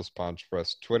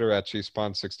 Instagram/Pawnspress, Twitter at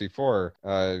CheesePawn64.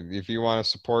 If you want to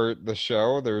support the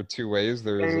show, there are two ways.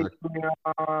 There's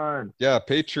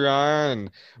Patreon,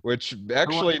 which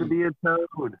actually to be a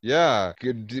toad. Yeah,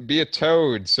 could be a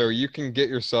toad, so you can get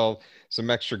yourself some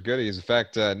extra goodies. In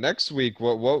fact, next week,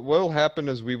 what will happen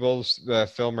is we will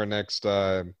film our next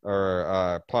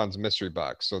Pawn's Mystery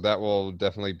Box. So that will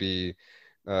definitely be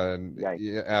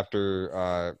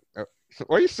after.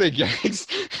 What do you say, guys?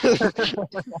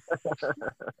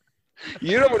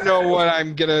 You don't know what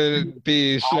I'm gonna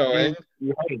be showing.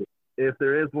 If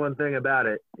there is one thing about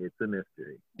it, it's a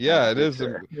mystery. Yeah, it is.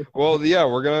 Well, yeah,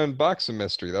 we're gonna unbox a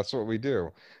mystery. That's what we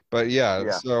do. But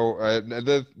yeah. So I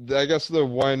guess the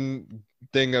one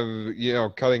thing of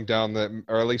cutting down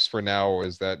or at least for now,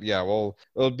 is that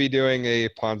we'll be doing a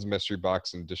Pawn's Mystery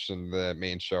Box in addition to the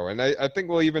main show, and I think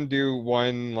we'll even do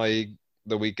one like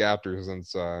the week after,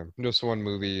 since just one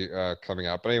movie coming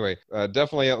out. But anyway,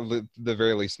 definitely at the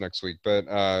very least next week. But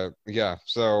yeah,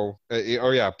 so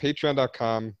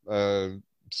patreon.com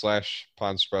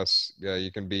 /Pawnspress. Yeah,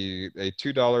 you can be a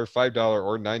 $2, $5,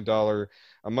 or $9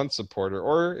 a month supporter,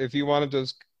 or if you want to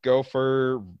just go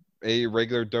for a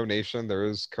regular donation, there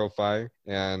is Ko-Fi.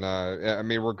 And I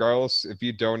mean, regardless, if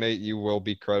you donate, you will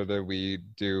be credited. We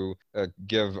do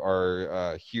give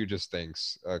our hugest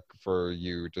thanks for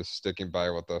you just sticking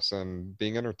by with us and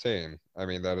being entertained. I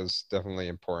mean, that is definitely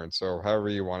important. So however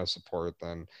you want to support,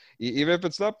 then even if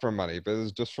it's not from money, but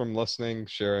it's just from listening,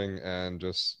 sharing, and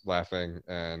just laughing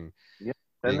and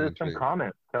send us some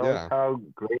comments. Tell us how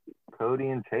great Cody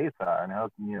and Chase are, and how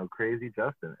crazy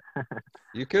Justin is.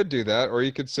 You could do that, or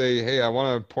you could say, "Hey, I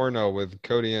want a porno with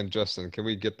Cody and Justin. Can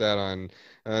we get that on?"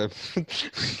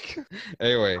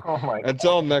 Anyway,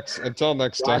 until next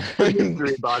time.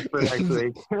 Mystery box for next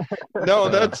week. No,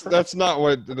 that's not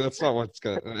what's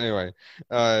gonna. Anyway,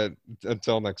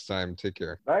 until next time, take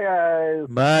care. Bye, guys.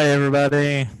 Bye,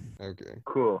 everybody. Okay.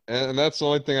 Cool. And that's the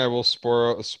only thing I will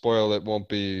spoil. It won't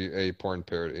be a porn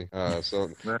parody.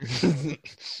 So.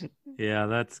 Yeah,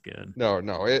 that's good. No,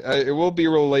 it will be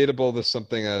relatable to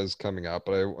something that is coming out,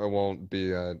 but it won't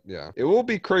be. It will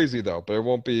be crazy though, but it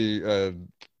won't be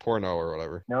porno or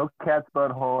whatever. No cat's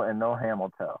butthole and no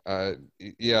hamel toe.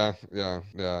 Yeah,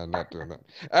 not doing that.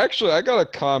 Actually, I got a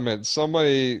comment.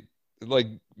 Somebody like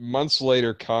months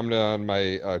later commented on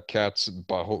my cat's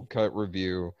butthole cut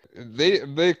review. They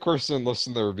of course didn't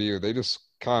listen to the review. They just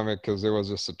comment because it was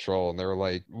just a troll, and they were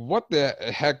like, "What the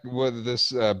heck was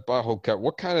this butthole cut?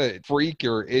 What kind of freak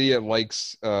or idiot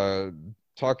likes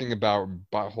talking about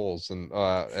buttholes and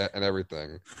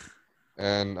everything?"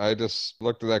 And I just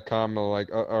looked at that comment like,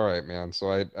 all right, man.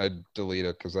 So I delete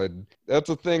it because that's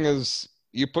the thing is,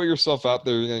 you put yourself out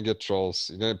there, you're going to get trolls.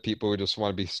 You're going to get people who just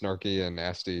want to be snarky and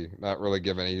nasty, not really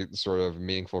give any sort of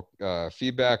meaningful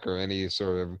feedback or any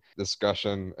sort of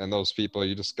discussion. And those people,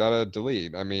 you just got to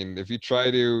delete. I mean, if you try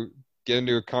to get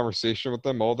into a conversation with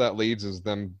them, all that leads is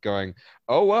them going,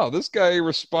 "Oh, wow, this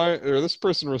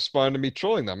person responded to me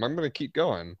trolling them. I'm going to keep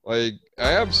going." Like, I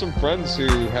have some friends who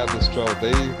had this troll.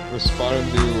 They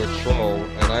responded to a troll,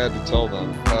 and I had to tell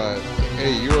them,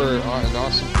 "Hey, you are an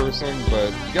awesome person,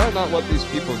 but you got to not let these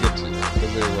people get to you,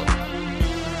 because they will."